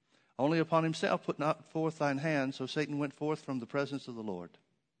power. Only upon himself put not forth thine hand. So Satan went forth from the presence of the Lord.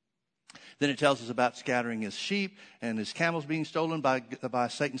 Then it tells us about scattering his sheep and his camels being stolen by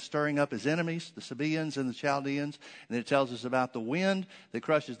Satan stirring up his enemies, the Sabaeans and the Chaldeans. And it tells us about the wind that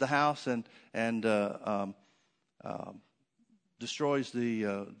crushes the house and destroys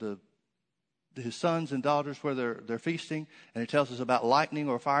his sons and daughters where they're feasting. And it tells us about lightning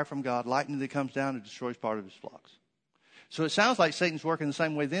or fire from God, lightning that comes down and destroys part of his flocks. So it sounds like Satan's working the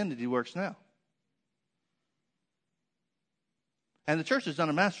same way then that he works now. And the church has done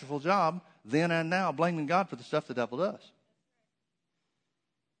a masterful job then and now blaming God for the stuff the devil does.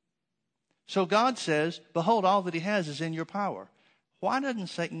 So God says, behold, all that he has is in your power. Why doesn't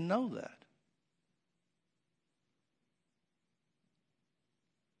Satan know that?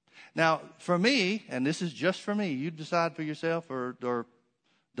 Now, for me, and this is just for me, you decide for yourself or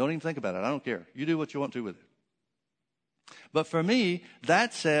don't even think about it. I don't care. You do what you want to with it. But for me,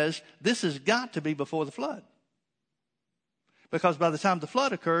 that says this has got to be before the flood. Because by the time the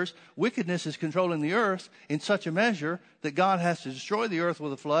flood occurs, wickedness is controlling the earth in such a measure that God has to destroy the earth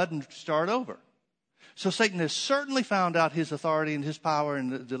with a flood and start over. So Satan has certainly found out his authority and his power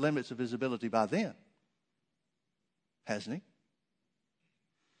and the limits of his ability by then. Hasn't he?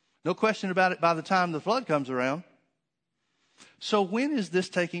 No question about it by the time the flood comes around. So when is this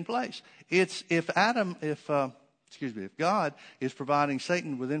taking place? It's if God is providing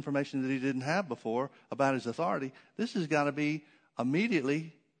Satan with information that he didn't have before about his authority, this has got to be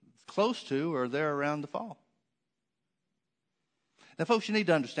immediately close to or there around the fall. Now, folks, you need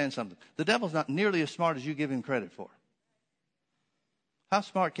to understand something. The devil's not nearly as smart as you give him credit for. How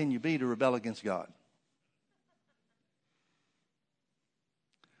smart can you be to rebel against God?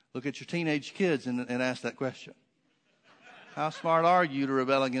 Look at your teenage kids and ask that question. How smart are you to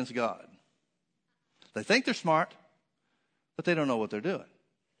rebel against God? They think they're smart, but they don't know what they're doing,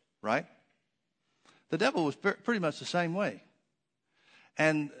 right? The devil was pretty much the same way.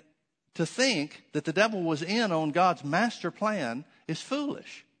 And to think that the devil was in on God's master plan is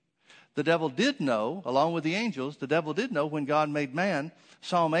foolish. The devil did know, along with the angels, the devil did know when God made man.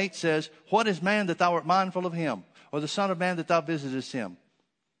 Psalm 8 says, "What is man that thou art mindful of him? Or the son of man that thou visitest him?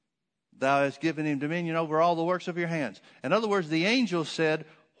 Thou hast given him dominion over all the works of your hands." In other words, the angels said,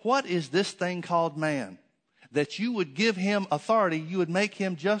 "What is this thing called man? That you would give him authority, you would make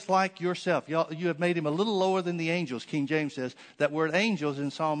him just like yourself. You have made him a little lower than the angels," King James says. That word angels in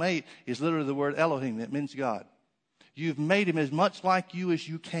Psalm 8 is literally the word Elohim. It means God. You've made him as much like you as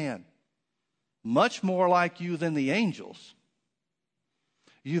you can. Much more like you than the angels.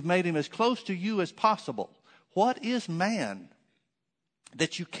 You've made him as close to you as possible. What is man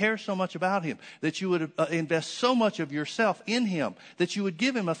that you care so much about him, that you would invest so much of yourself in him, that you would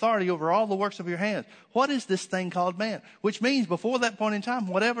give him authority over all the works of your hands? What is this thing called man? Which means before that point in time,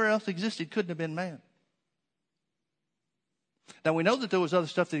 whatever else existed couldn't have been man. Now we know that there was other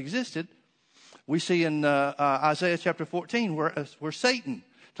stuff that existed. We see in Isaiah chapter 14 where Satan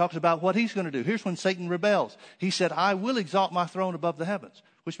talks about what he's going to do. Here's when Satan rebels. He said, "I will exalt my throne above the heavens,"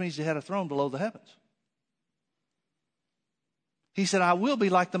 which means he had a throne below the heavens. He said, "I will be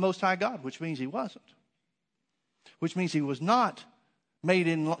like the Most High God," which means he wasn't. Which means he was not made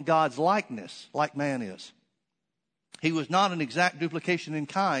in God's likeness like man is. He was not an exact duplication in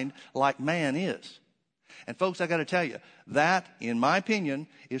kind like man is. And folks, I got to tell you, that, in my opinion,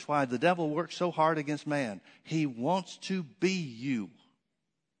 is why the devil works so hard against man. He wants to be you.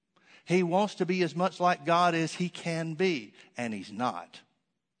 He wants to be as much like God as he can be, and he's not.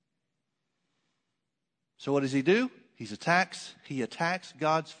 So what does he do? He attacks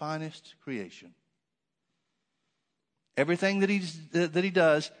God's finest creation. Everything that he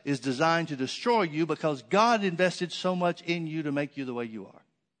does is designed to destroy you because God invested so much in you to make you the way you are.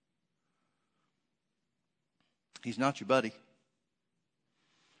 He's not your buddy.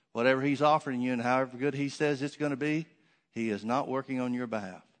 Whatever he's offering you and however good he says it's going to be, he is not working on your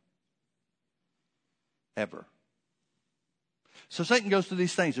behalf. Ever. So Satan goes through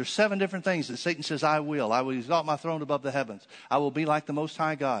these things. There's 7 different things that Satan says, I will exalt my throne above the heavens. I will be like the Most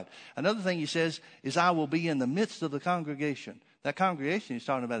High God. Another thing he says is, I will be in the midst of the congregation. That congregation he's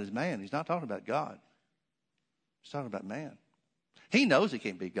talking about is man. He's not talking about God. He's talking about man. He knows he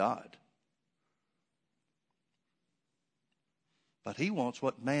can't be God. But he wants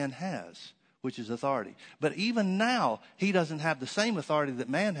what man has, which is authority. But even now, he doesn't have the same authority that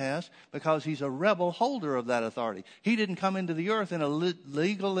man has because he's a rebel holder of that authority. He didn't come into the earth in a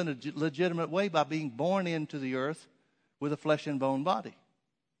legal and a legitimate way by being born into the earth with a flesh and bone body.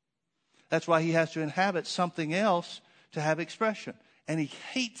 That's why he has to inhabit something else to have expression. And he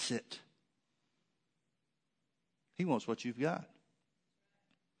hates it. He wants what you've got.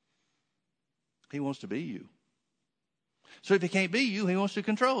 He wants to be you. So if he can't be you, he wants to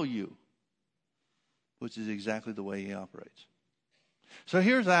control you, which is exactly the way he operates. So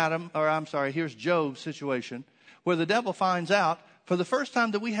here's Job's situation where the devil finds out for the first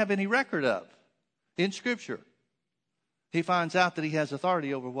time that we have any record of in Scripture. He finds out that he has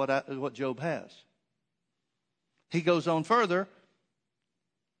authority over what Job has. He goes on further.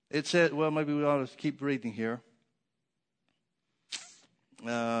 It said, well, maybe we ought to keep reading here.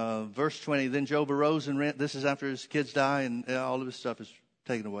 Verse 20, then Job arose and rent. This is after his kids die and all of his stuff is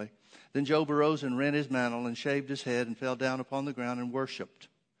taken away. Then Job arose and rent his mantle and shaved his head and fell down upon the ground and worshipped.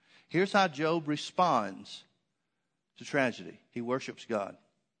 Here's how Job responds to tragedy. He worships God.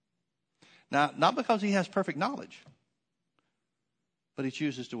 Now, not because he has perfect knowledge, but he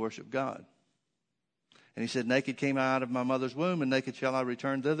chooses to worship God. And he said, naked came I out of my mother's womb, and naked shall I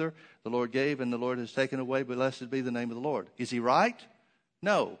return thither. The Lord gave, and the Lord has taken away. Blessed be the name of the Lord. Is he right?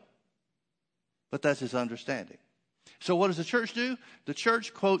 No. But that's his understanding. So what does the church do? The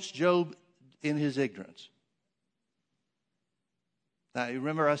church quotes Job in his ignorance. Now, you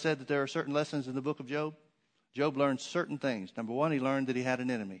remember I said that there are certain lessons in the book of Job? Job learned certain things. Number one, he learned that he had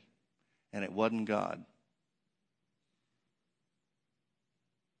an enemy, and it wasn't God.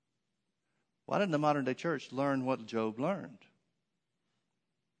 Why didn't the modern day church learn what Job learned?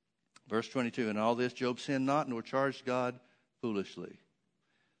 Verse 22, in all this Job sinned not, nor charged God foolishly.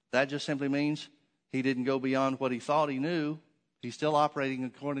 That just simply means he didn't go beyond what he thought he knew. He's still operating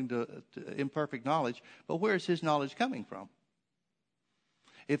according to imperfect knowledge. But where is his knowledge coming from?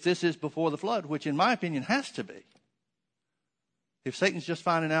 If this is before the flood, which in my opinion has to be. If Satan's just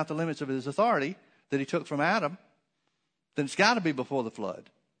finding out the limits of his authority that he took from Adam, then it's got to be before the flood.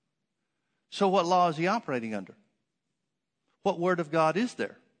 So what law is he operating under? What word of God is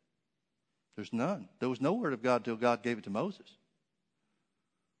there? There's none. There was no word of God till God gave it to Moses.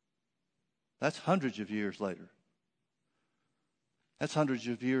 That's hundreds of years later. That's hundreds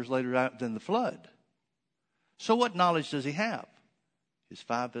of years later than the flood. So what knowledge does he have? His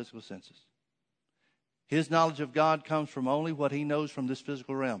 5 physical senses. His knowledge of God comes from only what he knows from this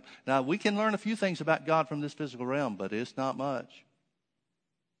physical realm. Now, we can learn a few things about God from this physical realm, but it's not much.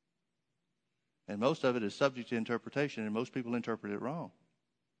 And most of it is subject to interpretation, and most people interpret it wrong.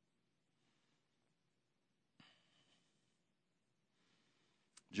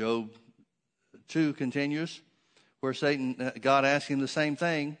 Job 2 continues, where God asked him the same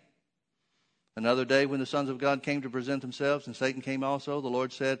thing. Another day when the sons of God came to present themselves, and Satan came also, the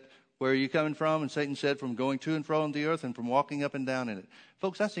Lord said, "Where are you coming from?" And Satan said, "From going to and fro on the earth and from walking up and down in it."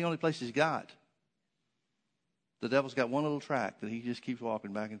 Folks, that's the only place he's got. The devil's got one little track that he just keeps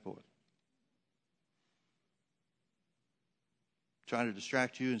walking back and forth, trying to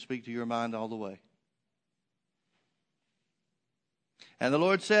distract you and speak to your mind all the way. And the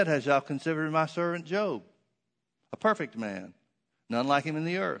Lord said, "Hast thou considered my servant Job, a perfect man, none like him in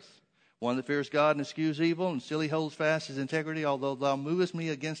the earth, one that fears God and eschews evil, and still he holds fast his integrity, although thou movest me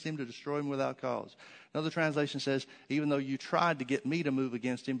against him to destroy him without cause." Another translation says, even though you tried to get me to move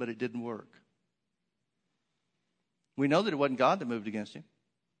against him, but it didn't work. We know that it wasn't God that moved against him.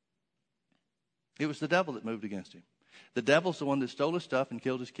 It was the devil that moved against him. The devil's the one that stole his stuff and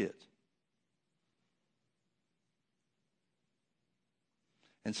killed his kids.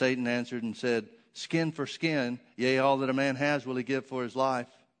 And Satan answered and said, "Skin for skin, yea, all that a man has will he give for his life.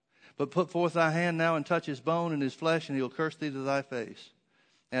 But put forth thy hand now and touch his bone and his flesh, and he'll curse thee to thy face."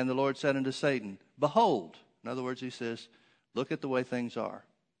 And the Lord said unto Satan, "Behold," in other words, he says, look at the way things are.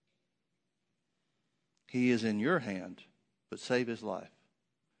 "He is in your hand, but save his life."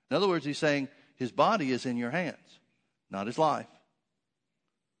 In other words, he's saying his body is in your hands, not his life,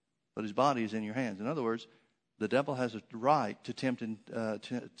 but his body is in your hands. In other words, the devil has a right to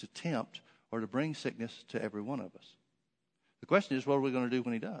tempt or to bring sickness to every one of us. The question is, what are we going to do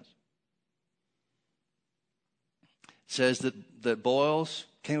when he does? It says that boils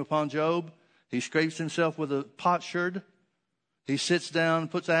came upon Job. He scrapes himself with a potsherd. He sits down,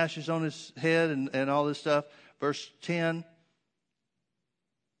 puts ashes on his head and all this stuff. Verse 10.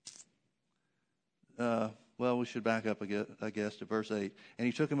 Well, we should back up, I guess, to verse 8. "And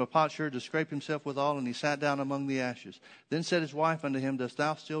he took him a potsherd to scrape himself withal, and he sat down among the ashes. Then said his wife unto him, Dost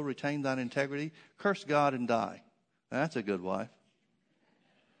thou still retain thine integrity? Curse God and die." Now, that's a good wife.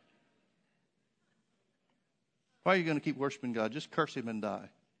 Why are you going to keep worshiping God? Just curse him and die.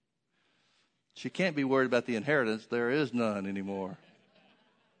 She can't be worried about the inheritance. There is none anymore.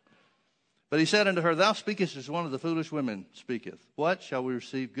 "But he said unto her, Thou speakest as one of the foolish women speaketh. What? Shall we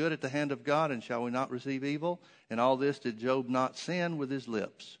receive good at the hand of God, and shall we not receive evil? In all this did Job not sin with his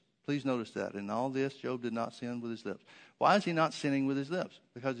lips." Please notice that. In all this, Job did not sin with his lips. Why is he not sinning with his lips?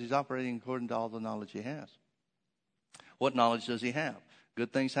 Because he's operating according to all the knowledge he has. What knowledge does he have?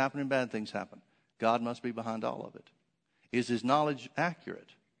 Good things happen and bad things happen. God must be behind all of it. Is his knowledge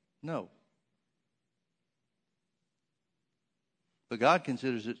accurate? No. But God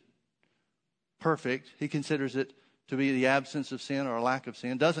considers it perfect. He considers it to be the absence of sin or a lack of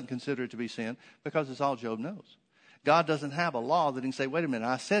sin. Doesn't consider it to be sin because it's all Job knows. God doesn't have a law that he can say, wait a minute,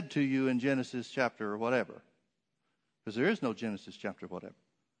 I said to you in Genesis chapter or whatever. Because there is no Genesis chapter whatever.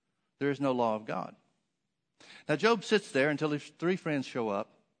 There is no law of God. Now Job sits there until his 3 friends show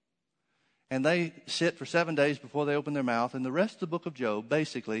up. And they sit for 7 days before they open their mouth. And the rest of the book of Job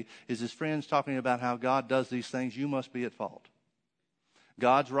basically is his friends talking about how God does these things. You must be at fault.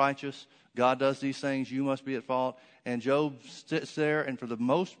 God's righteous. God does these things. You must be at fault. And Job sits there, and for the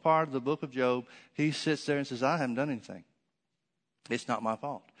most part of the book of Job, he sits there and says, I haven't done anything. It's not my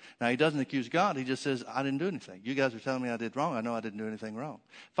fault. Now, he doesn't accuse God. He just says, I didn't do anything. You guys are telling me I did wrong. I know I didn't do anything wrong.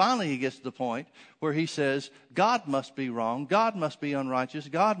 Finally, he gets to the point where he says, God must be wrong. God must be unrighteous.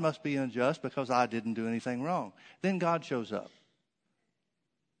 God must be unjust because I didn't do anything wrong. Then God shows up.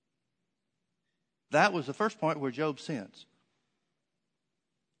 That was the first point where Job sins.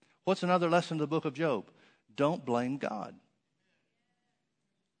 What's another lesson in the book of Job? Don't blame God.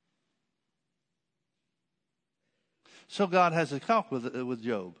 So God has a talk with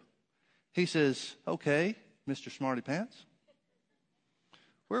Job. He says, okay, Mr. Smarty Pants,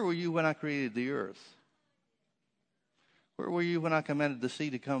 where were you when I created the earth? Where were you when I commanded the sea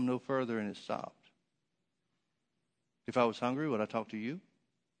to come no further and it stopped? If I was hungry, would I talk to you?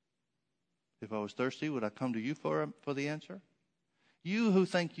 If I was thirsty, would I come to you for the answer? You who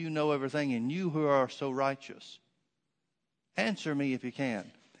think you know everything and you who are so righteous, answer me if you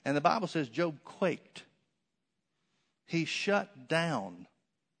can. And the Bible says Job quaked. He shut down.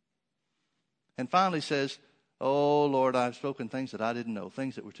 And finally says, oh, Lord, I've spoken things that I didn't know,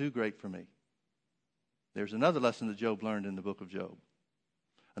 things that were too great for me. There's another lesson that Job learned in the book of Job.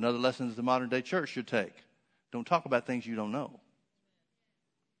 Another lesson that the modern day church should take. Don't talk about things you don't know.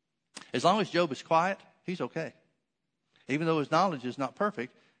 As long as Job is quiet, he's okay. Even though his knowledge is not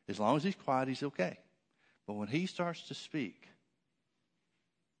perfect, as long as he's quiet, he's okay. But when he starts to speak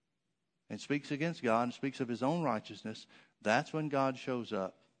and speaks against God and speaks of his own righteousness, that's when God shows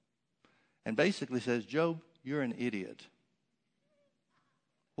up and basically says, Job, you're an idiot.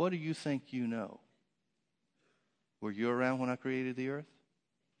 What do you think you know? Were you around when I created the earth?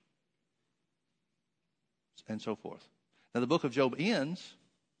 And so forth. Now the book of Job ends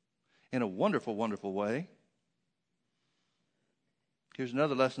in a wonderful, wonderful way. Here's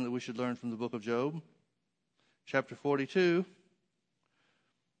another lesson that we should learn from the book of Job. Chapter 42.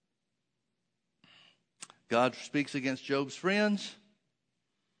 God speaks against Job's friends.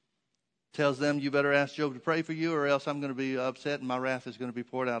 Tells them, you better ask Job to pray for you or else I'm going to be upset and my wrath is going to be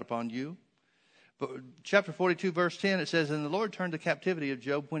poured out upon you. But chapter 42, verse 10, it says, and the Lord turned the captivity of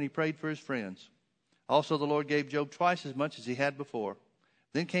Job when he prayed for his friends. Also the Lord gave Job twice as much as he had before.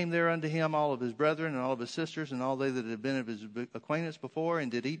 Then came there unto him all of his brethren and all of his sisters and all they that had been of his acquaintance before and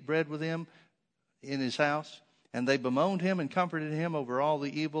did eat bread with him in his house. And they bemoaned him and comforted him over all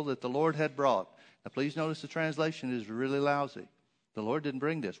the evil that the Lord had brought. Now please notice the translation is really lousy. The Lord didn't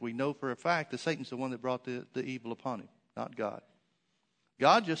bring this. We know for a fact that Satan's the one that brought the evil upon him, not God.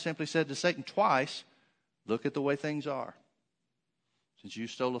 God just simply said to Satan twice, look at the way things are. Since you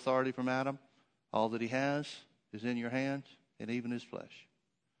stole authority from Adam, all that he has is in your hands and even his flesh,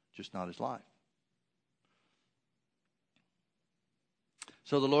 just not his life.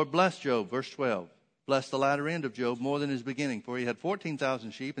 So the Lord blessed Job, verse 12. Blessed the latter end of Job more than his beginning, for he had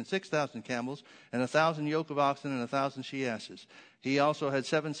 14,000 sheep and 6,000 camels and 1,000 yoke of oxen and 1,000 she-asses. He also had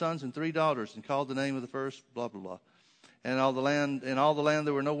 7 sons and 3 daughters and called the name of the first, blah, blah, blah. And in all the land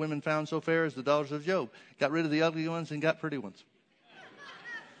there were no women found so fair as the daughters of Job. Got rid of the ugly ones and got pretty ones.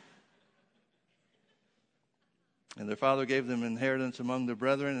 And their father gave them inheritance among their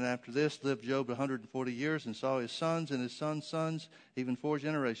brethren. And after this lived Job 140 years and saw his sons and his sons' sons, even 4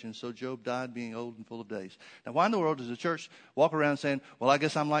 generations. So Job died being old and full of days. Now, why in the world does the church walk around saying, well, I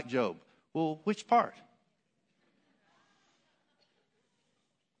guess I'm like Job? Well, which part?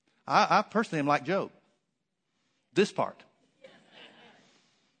 I personally am like Job. This part.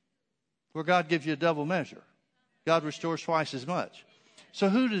 Where God gives you a double measure. God restores twice as much. So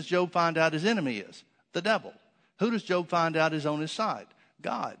who does Job find out his enemy is? The devil. Who does Job find out is on his side?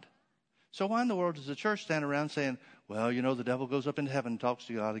 God. So why in the world does the church stand around saying, well, you know, the devil goes up into heaven and talks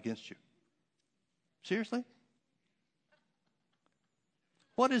to God against you? Seriously?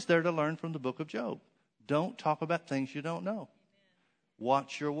 What is there to learn from the book of Job? Don't talk about things you don't know.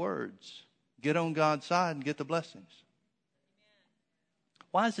 Watch your words. Get on God's side and get the blessings.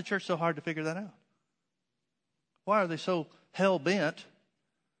 Why is the church so hard to figure that out? Why are they so hell-bent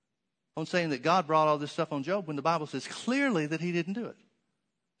on saying that God brought all this stuff on Job when the Bible says clearly that he didn't do it?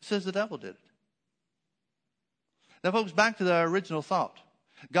 It says the devil did it. Now, folks, back to the original thought.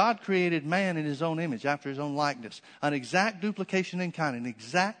 God created man in his own image, after his own likeness. An exact duplication in kind. An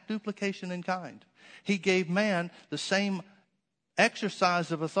exact duplication in kind. He gave man the same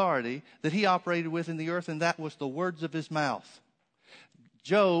exercise of authority that he operated with in the earth, and that was the words of his mouth.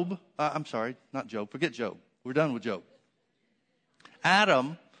 Forget Job. We're done with Job.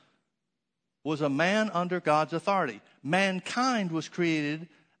 Adam was a man under God's authority. Mankind was created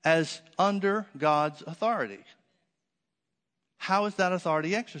as under God's authority. How is that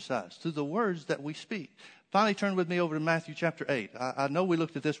authority exercised? Through the words that we speak. Finally, turn with me over to Matthew chapter 8. I know we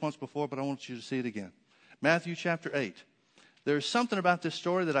looked at this once before, but I want you to see it again. Matthew chapter 8. There's something about this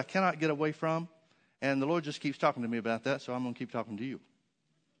story that I cannot get away from, and the Lord just keeps talking to me about that, so I'm going to keep talking to you.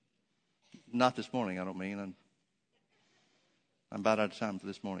 Not this morning, I don't mean. I'm about out of time for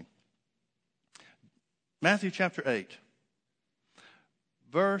this morning. Matthew chapter 8,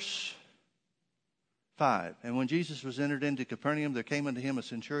 verse 5. And when Jesus was entered into Capernaum, there came unto him a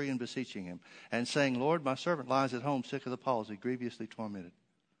centurion beseeching him, and saying, Lord, my servant lies at home sick of the palsy, grievously tormented.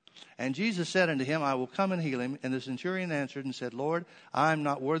 And Jesus said unto him, I will come and heal him. And the centurion answered and said, Lord, I am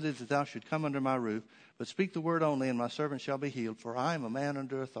not worthy that thou should come under my roof, but speak the word only, and my servant shall be healed, for I am a man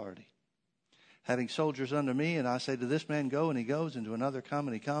under authority. having soldiers under me, and I say to this man, go, and he goes, and to another, come,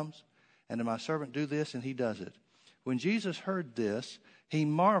 and he comes, and to my servant, do this, and he does it. When Jesus heard this, he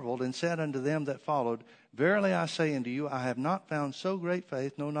marveled and said unto them that followed, verily I say unto you, I have not found so great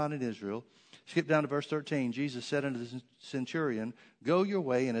faith, no, not in Israel. Skip down to verse 13. Jesus said unto the centurion, go your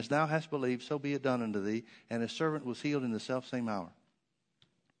way, and as thou hast believed, so be it done unto thee. And his servant was healed in the selfsame hour.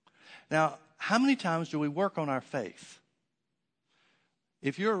 Now, how many times do we work on our faith?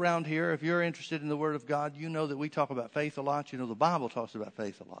 If you're around here, if you're interested in the Word of God, you know that we talk about faith a lot. You know the Bible talks about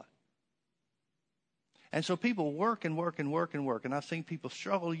faith a lot. And so people work and work and work and work. And I've seen people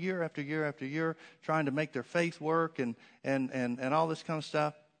struggle year after year after year trying to make their faith work and all this kind of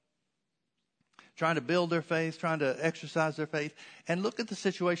stuff. Trying to build their faith, trying to exercise their faith. And look at the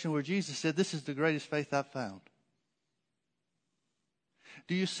situation where Jesus said, this is the greatest faith I've found.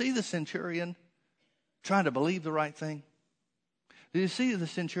 Do you see the centurion trying to believe the right thing? Do you see the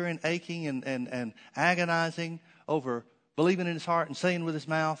centurion aching and agonizing over believing in his heart and saying with his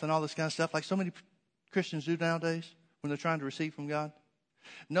mouth and all this kind of stuff like so many Christians do nowadays when they're trying to receive from God?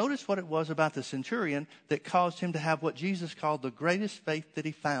 Notice what it was about the centurion that caused him to have what Jesus called the greatest faith that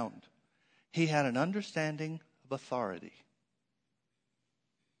he found. He had an understanding of authority.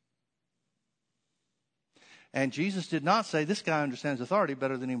 And Jesus did not say, this guy understands authority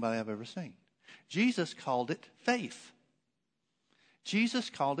better than anybody I've ever seen. Jesus called it faith. Jesus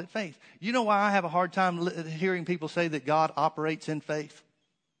called it faith. You know why I have a hard time hearing people say that God operates in faith?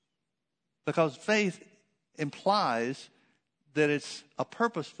 Because faith implies that it's a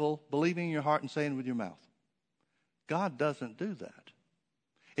purposeful believing in your heart and saying with your mouth. God doesn't do that.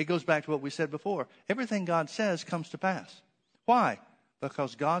 It goes back to what we said before. Everything God says comes to pass. Why?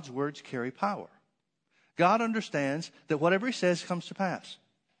 Because God's words carry power. God understands that whatever he says comes to pass.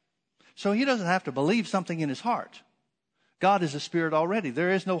 So he doesn't have to believe something in his heart. God is a spirit already.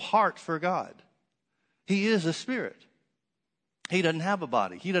 There is no heart for God. He is a spirit. He doesn't have a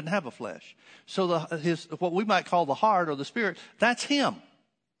body. He doesn't have a flesh. So what we might call the heart or the spirit, that's him.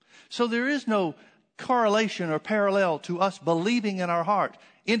 So there is no correlation or parallel to us believing in our heart,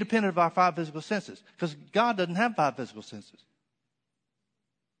 independent of our five physical senses. Because God doesn't have five physical senses.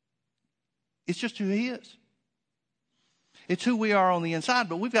 It's just who he is. It's who we are on the inside,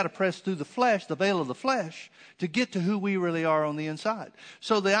 but we've got to press through the flesh, the veil of the flesh, to get to who we really are on the inside.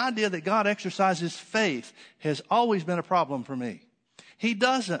 So the idea that God exercises faith has always been a problem for me. He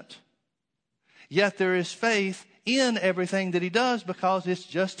doesn't. Yet there is faith in everything that he does because it's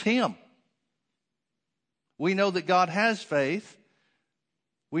just him. We know that God has faith.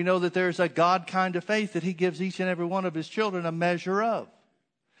 We know that there's a God kind of faith that he gives each and every one of his children a measure of.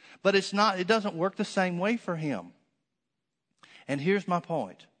 But it doesn't work the same way for him. And here's my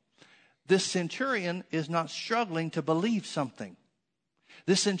point. This centurion is not struggling to believe something.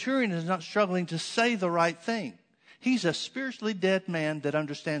 This centurion is not struggling to say the right thing. He's a spiritually dead man that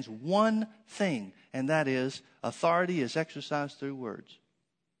understands one thing, and that is authority is exercised through words.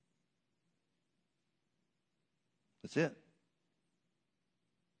 That's it.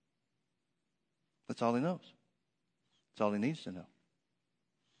 That's all he knows. That's all he needs to know.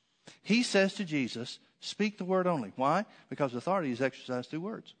 He says to Jesus, speak the word only. Why? Because authority is exercised through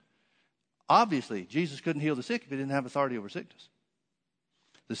words. Obviously, Jesus couldn't heal the sick if he didn't have authority over sickness.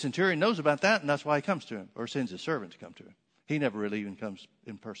 The centurion knows about that, and that's why he comes to him, or sends his servant to come to him. He never really even comes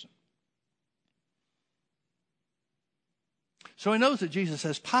in person. So he knows that Jesus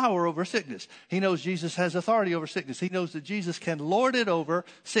has power over sickness. He knows Jesus has authority over sickness. He knows that Jesus can lord it over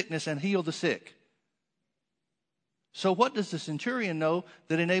sickness and heal the sick. So what does the centurion know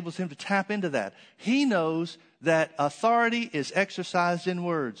that enables him to tap into that? He knows that authority is exercised in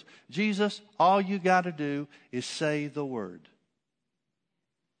words. Jesus, all you got to do is say the word.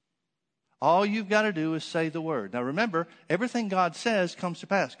 All you've got to do is say the word. Now remember, everything God says comes to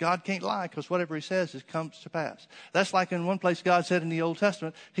pass. God can't lie because whatever he says comes to pass. That's like in one place God said in the Old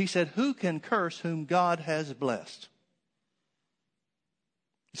Testament, he said, who can curse whom God has blessed?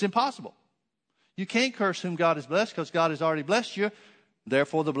 It's impossible. You can't curse whom God has blessed because God has already blessed you.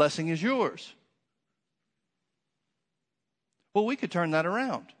 Therefore, the blessing is yours. Well, we could turn that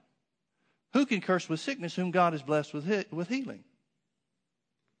around. Who can curse with sickness whom God has blessed with healing?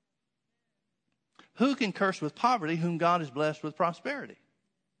 Who can curse with poverty whom God has blessed with prosperity?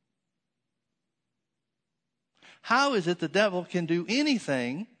 How is it the devil can do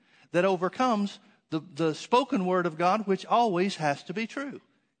anything that overcomes the spoken word of God, which always has to be true?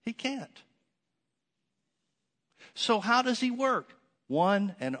 He can't. So how does he work?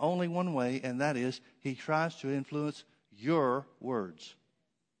 One and only one way, and that is he tries to influence your words.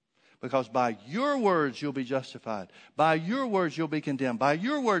 Because by your words you'll be justified. By your words you'll be condemned. By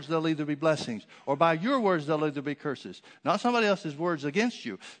your words there'll either be blessings, or by your words there'll either be curses. Not somebody else's words against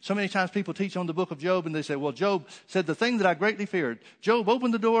you. So many times people teach on the book of Job and they say, well, Job said the thing that I greatly feared. Job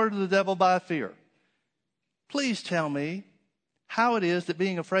opened the door to the devil by fear. Please tell me how it is that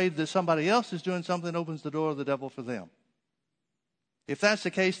being afraid that somebody else is doing something opens the door of the devil for them. If that's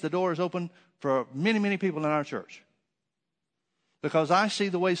the case, the door is open for many, many people in our church. Because I see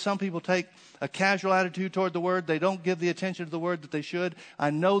the way some people take a casual attitude toward the word. They don't give the attention to the word that they should. I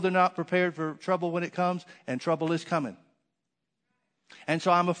know they're not prepared for trouble when it comes, and trouble is coming. And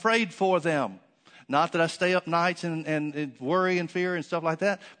so I'm afraid for them. Not that I stay up nights and worry and fear and stuff like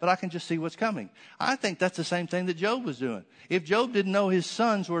that, but I can just see what's coming. I think that's the same thing that Job was doing. If Job didn't know his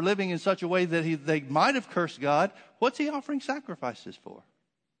sons were living in such a way that they might have cursed God, what's he offering sacrifices for?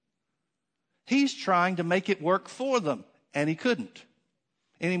 He's trying to make it work for them. And he couldn't,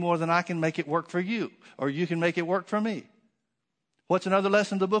 any more than I can make it work for you, or you can make it work for me. What's another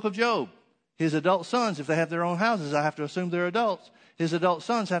lesson in the book of Job? His adult sons, if they have their own houses, I have to assume they're adults. His adult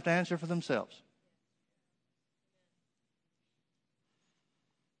sons have to answer for themselves.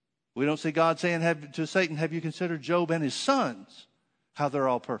 We don't see God saying to Satan, have you considered Job and his sons, how they're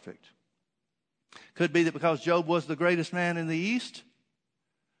all perfect? Could be that because Job was the greatest man in the East,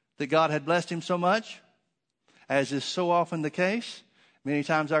 that God had blessed him so much. As is so often the case, many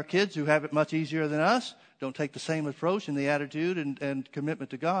times our kids who have it much easier than us don't take the same approach in the attitude and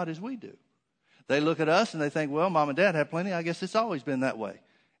commitment to God as we do. They look at us and they think, well, Mom and Dad have plenty. I guess it's always been that way.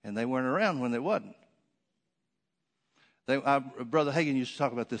 And they weren't around when it wasn't. Brother Hagin used to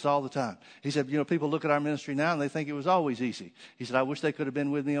talk about this all the time. He said, people look at our ministry now and they think it was always easy. He said, I wish they could have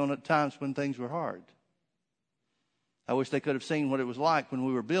been with me on times when things were hard. I wish they could have seen what it was like when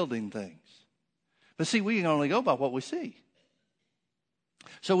we were building things. But see, we can only go by what we see.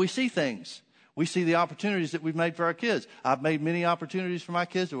 So we see things. We see the opportunities that we've made for our kids. I've made many opportunities for my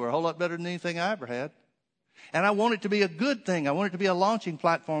kids that were a whole lot better than anything I ever had. And I want it to be a good thing. I want it to be a launching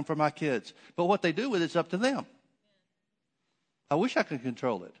platform for my kids. But what they do with it's up to them. I wish I could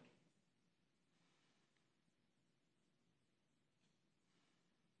control it.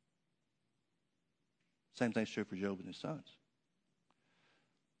 Same thing's true for Job and his sons.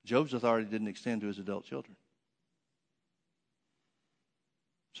 Job's authority didn't extend to his adult children.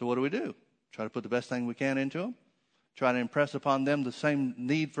 So what do? Try to put the best thing we can into them. Try to impress upon them the same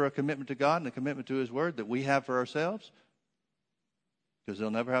need for a commitment to God and a commitment to his word that we have for ourselves. Because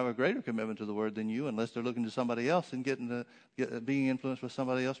they'll never have a greater commitment to the word than you unless they're looking to somebody else and being influenced by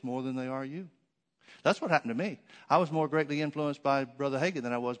somebody else more than they are you. That's what happened to me. I was more greatly influenced by Brother Hagin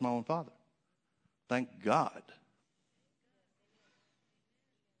than I was my own father. Thank God.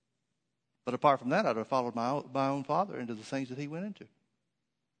 But apart from that, I'd have followed my own father into the things that he went into.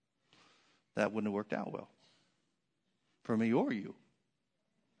 That wouldn't have worked out well for me or you.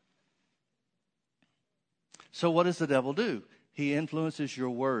 So what does the devil do? He influences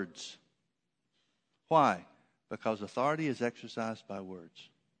your words. Why? Because authority is exercised by words.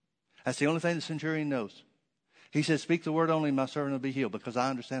 That's the only thing the centurion knows. He says, speak the word only, my servant will be healed, because I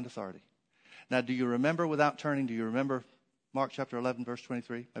understand authority. Now, do you remember, without turning, do you remember Mark chapter 11, verse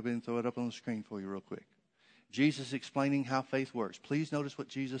 23? Maybe I can throw it up on the screen for you real quick. Jesus explaining how faith works. Please notice what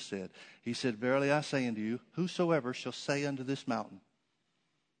Jesus said. He said, verily I say unto you, whosoever shall say unto this mountain,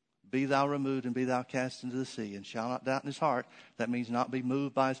 be thou removed and be thou cast into the sea, and shall not doubt in his heart, that means not be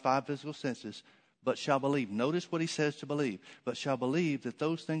moved by his five physical senses, but shall believe. Notice what he says to believe. But shall believe that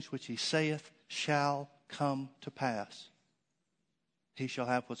those things which he saith shall come to pass. He shall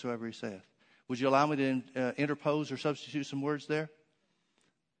have whatsoever he saith. Would you allow me to interpose or substitute some words there?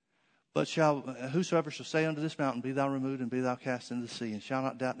 But whosoever shall say unto this mountain, be thou removed and be thou cast into the sea, and shall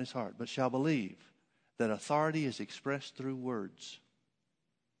not doubt in his heart, but shall believe that authority is expressed through words,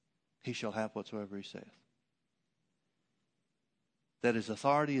 he shall have whatsoever he saith. That his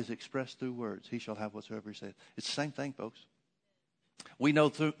authority is expressed through words, he shall have whatsoever he saith. It's the same thing, folks. We know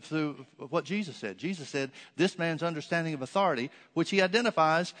through what Jesus said. Jesus said, this man's understanding of authority, which he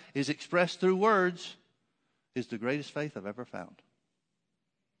identifies is expressed through words, is the greatest faith I've ever found.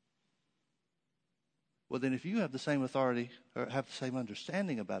 Well, then if you have the same authority, or have the same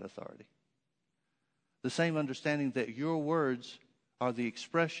understanding about authority, the same understanding that your words are the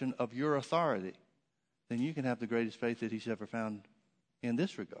expression of your authority, then you can have the greatest faith that he's ever found in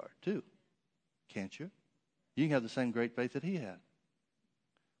this regard, too. Can't you? You can have the same great faith that he had.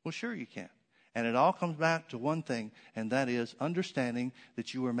 Well, sure you can. And it all comes back to one thing, and that is understanding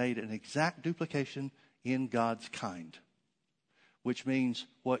that you were made an exact duplication in God's kind, which means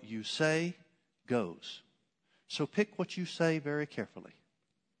what you say goes. So pick what you say very carefully.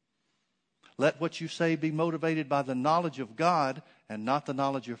 Let what you say be motivated by the knowledge of God and not the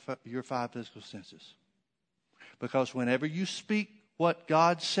knowledge of your five physical senses. Because whenever you speak what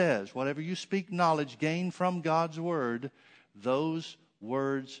God says, whatever you speak knowledge gained from God's word, those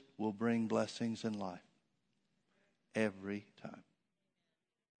words will bring blessings in life. Every time.